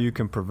don't is know. how you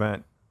can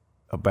prevent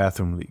a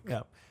bathroom leak.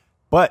 Yeah.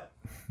 But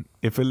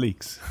if it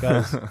leaks,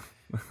 Guys,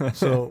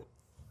 so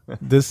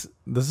this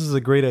is a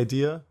great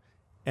idea,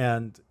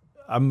 and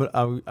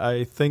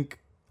I think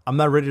I'm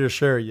not ready to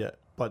share it yet,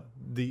 but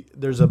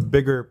there's a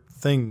bigger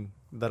thing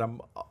that I'm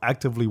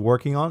actively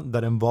working on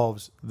that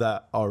involves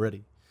that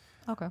already.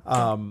 Okay.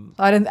 I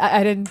I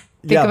didn't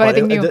think of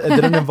anything new. It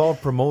didn't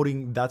involve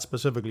promoting that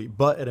specifically,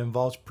 but it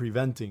involves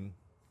preventing,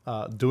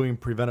 doing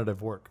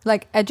preventative work.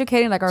 Like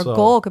educating, like our So-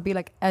 goal could be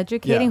like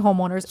educating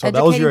homeowners. So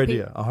that was your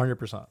educating idea,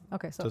 100%.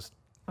 Okay, so Just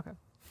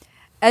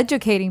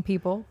educating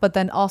people, but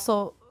then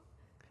also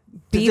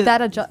be Did-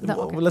 that adjust.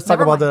 well, Okay, let's talk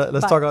never about mind.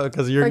 let's Bye. talk about,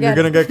 because you're Forget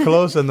gonna it. get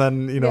close, and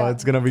then Yeah.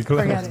 it's gonna be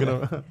close. Forget It's it.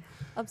 gonna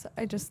I'm sorry.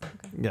 I just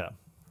okay.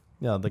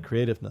 yeah, the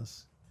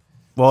creativeness.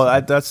 well,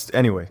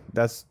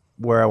 that's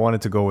where I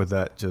wanted to go with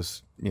that.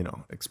 Just,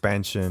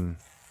 expansion,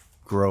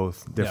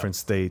 growth, different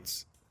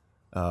states.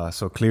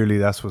 So clearly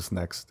that's what's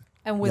next.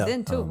 And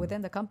within too,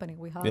 within the company,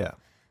 we have. Yeah.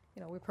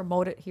 We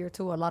promote it here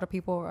too. A lot of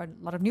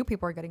new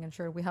people are getting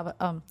insured. We have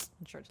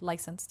insured,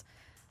 licensed.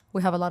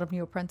 We have a lot of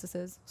new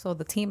apprentices, so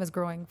the team is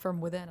growing from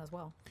within as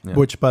well. Yeah.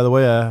 Which, by the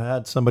way, I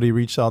had somebody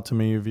reach out to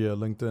me via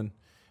LinkedIn,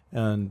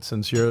 and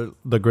since you're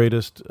the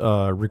greatest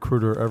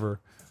recruiter ever,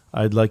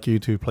 I'd like you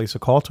to place a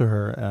call to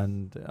her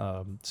and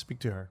speak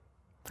to her.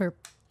 For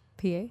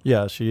PA.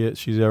 Yeah,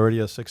 she's already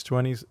a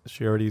 620.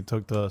 She already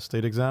took the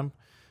state exam,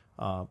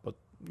 but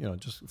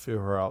just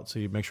figure her out.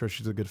 See, make sure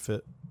she's a good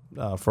fit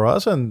for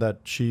us, and that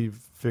she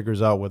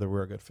figures out whether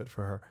we're a good fit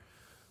for her.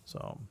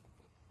 So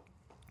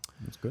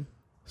That's good.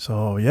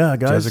 So yeah,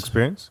 She has guys.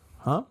 experience?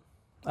 Huh?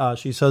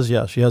 She says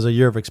she has a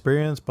year of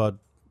experience, but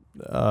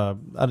I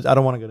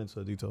don't want to get into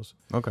the details.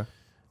 Okay.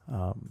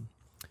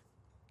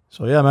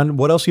 So yeah, man.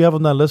 What else you have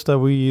on that list that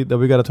we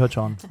got to touch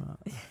on?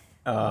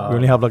 We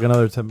only have like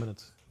another 10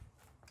 minutes.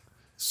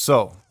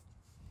 So,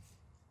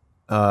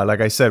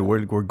 like I said,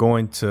 we're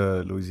going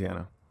to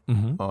Louisiana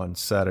Mm-hmm. on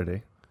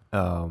Saturday.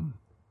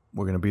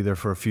 We're gonna be there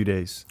for a few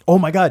days. Oh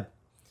my God!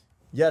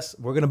 Yes,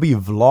 we're gonna be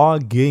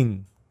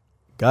vlogging,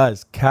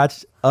 guys.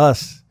 Catch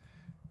us.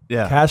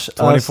 Yeah, Catch us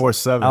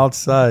 24/7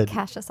 outside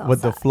Cash us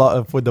with the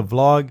outside. with the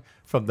vlog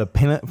from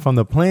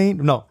the plane.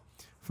 No,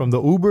 from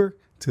the Uber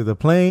to the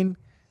plane.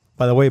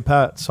 By the way,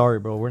 Pat, sorry,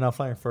 bro, we're not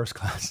flying first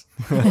class.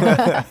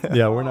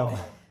 Yeah, we're not.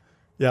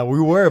 Yeah,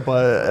 we were,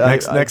 but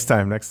Next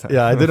time.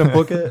 Yeah, I didn't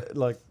book it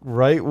like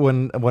right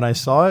when I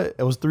saw it.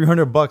 It was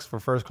 $300 for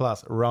first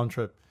class round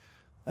trip,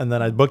 and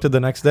then I booked it the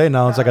next day.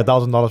 Now it's like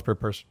 $1,000 per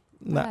person.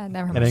 Nah,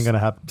 never it mind. ain't gonna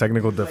happen.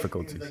 Technical He was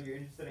difficulties. like, you're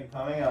interested in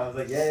coming? I was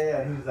like,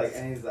 yeah. And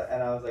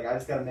and I was like, I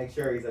just gotta make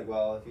sure. He's like,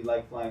 well, if you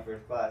like flying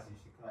first class, you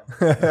should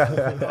come.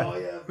 I was like, oh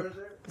yeah, for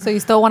sure. So you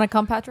still want to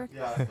come, Patrick?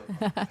 Yeah.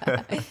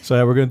 So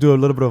yeah, we're gonna do a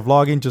little bit of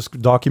vlogging, just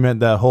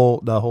document that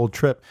whole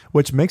trip,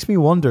 which makes me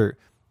wonder.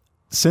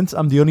 Since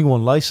I'm the only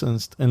one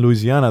licensed in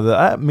Louisiana,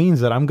 that means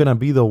that I'm gonna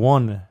be the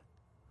one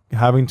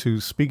having to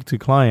speak to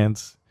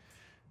clients,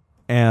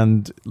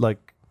 and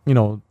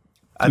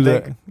I do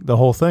think the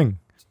whole thing.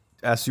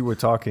 as you were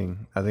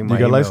talking, I think You my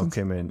got email license?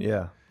 came in.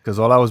 Yeah, because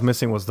all I was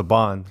missing was the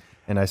bond,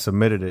 and I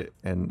submitted it,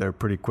 and they're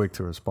pretty quick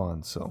to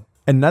respond. So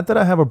And not that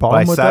I have a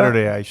problem by with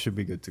Saturday, I should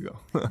be good to go.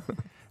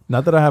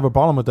 Not that I have a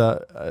problem with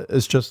that.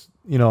 It's just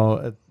You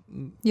don't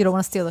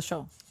want to steal the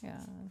show. Yeah.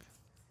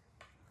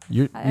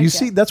 you I you get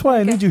see. it. That's why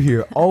I Okay. need you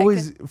here.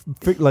 Always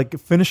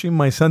finishing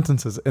my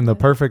sentences in the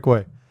perfect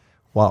way.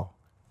 Wow,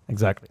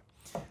 exactly.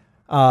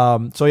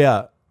 So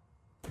yeah,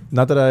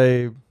 not that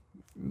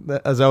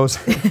as I was,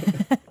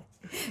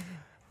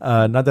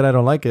 not that I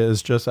don't like it.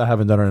 It's just I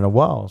haven't done it in a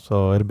while.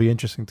 So it'll be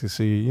interesting to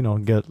see.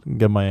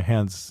 Get my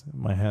hands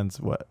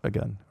wet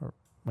again, or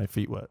my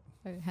feet wet.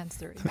 Hands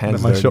dirty.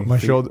 Hands my dirty, my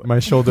feet shoulder wet. my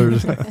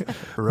shoulders my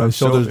Rub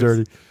shoulders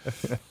dirty.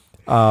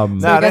 No,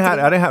 I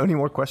didn't have any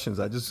more questions.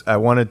 I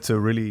wanted to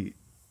really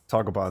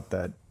talk about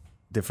that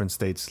different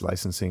states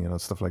licensing and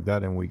stuff like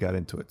that, and we got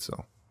into it.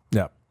 So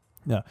yeah.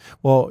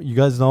 Well, you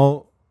guys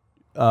know.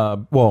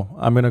 Well,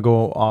 I'm gonna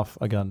go off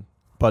again,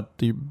 but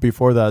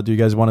before that, do you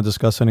guys want to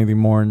discuss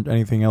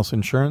anything else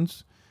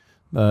insurance?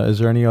 Is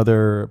there any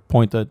other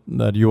point that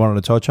you wanted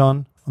to touch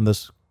on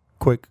this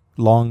quick,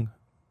 long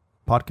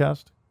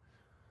podcast?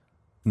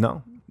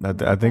 No,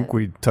 I think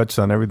we touched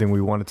on everything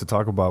we wanted to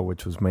talk about,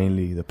 which was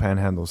mainly the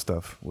panhandle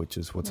stuff, which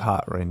is what's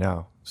hot right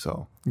now.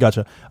 So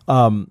Gotcha.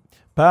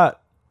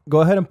 Pat,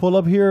 go ahead and pull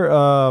up here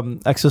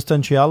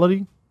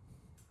existentiality.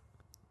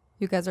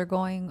 You guys are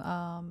going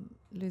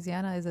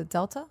Louisiana. Is it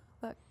Delta?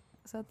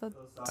 Is that the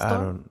I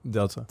storm? don't.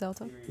 Delta.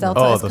 Delta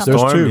Oh, is the coming.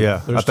 storm. two.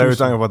 Yeah, There's I thought you were two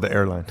talking about the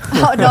airline.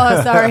 Oh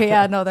no, sorry.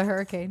 Yeah, no, the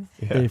hurricane.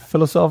 A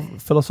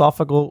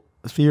philosophical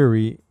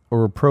theory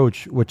or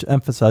approach which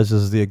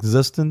emphasizes the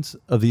existence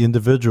of the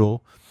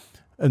individual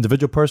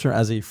person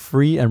as a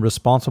free and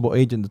responsible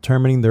agent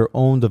determining their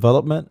own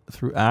development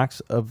through acts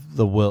of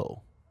the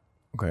will.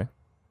 Okay.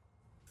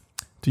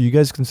 Do you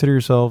guys consider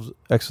yourselves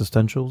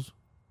existentials?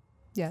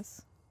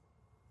 Yes.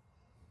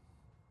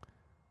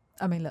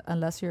 I mean,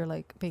 unless you're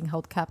like being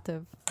held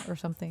captive or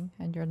something,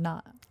 and you're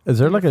not. Is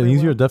there like an free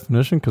easier will.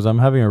 definition? Because I'm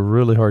having a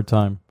really hard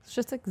time. It's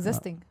just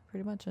existing,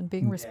 pretty much, and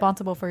being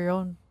responsible for your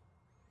own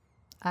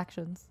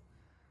actions.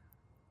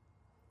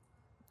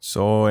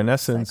 So in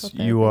essence,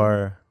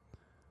 Psychotherapy.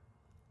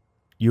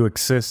 you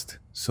exist,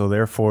 so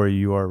therefore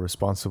you are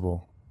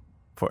responsible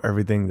for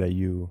everything that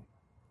you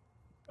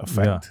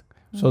affect.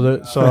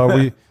 So are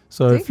we?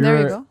 So See, if there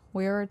you're, you go.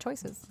 We are our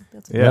choices.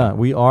 That's yeah,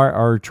 we are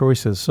our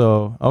choices.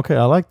 So okay,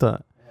 I like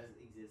that.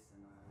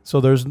 So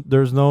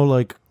there's no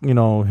like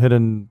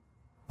hidden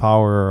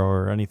power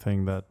or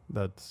anything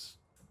that's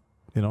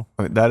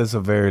That is a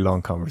very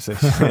long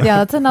conversation. yeah,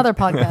 that's another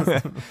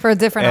podcast for a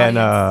different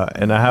audience.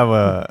 And I have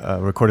a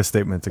recorded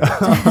statement to get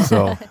to.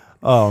 So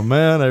oh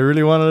man, I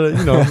really wanted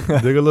to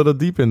dig a little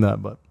deep in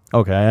that, but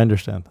okay, I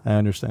understand.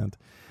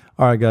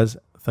 All right, guys,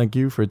 thank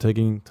you for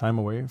taking time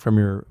away from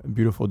your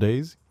beautiful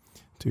days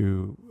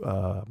to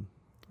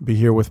be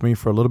here with me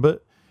for a little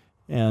bit,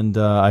 and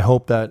I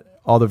hope that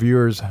all the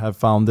viewers have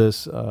found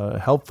this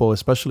helpful,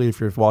 especially if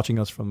you're watching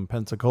us from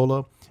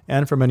Pensacola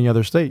and from any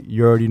other state.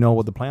 You already know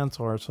what the plans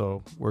are,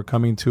 so we're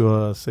coming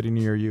to a city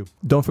near you.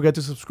 Don't forget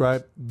to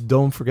subscribe.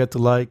 Don't forget to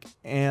like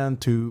and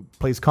to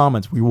place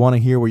comments. We want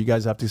to hear what you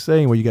guys have to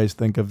say and what you guys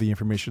think of the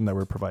information that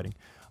we're providing.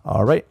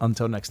 All right,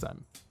 until next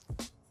time.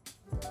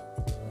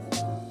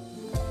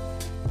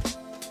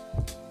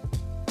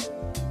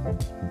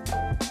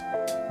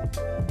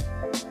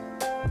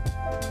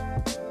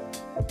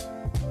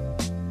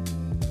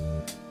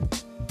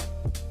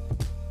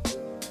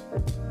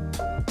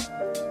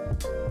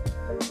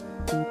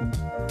 Thank you.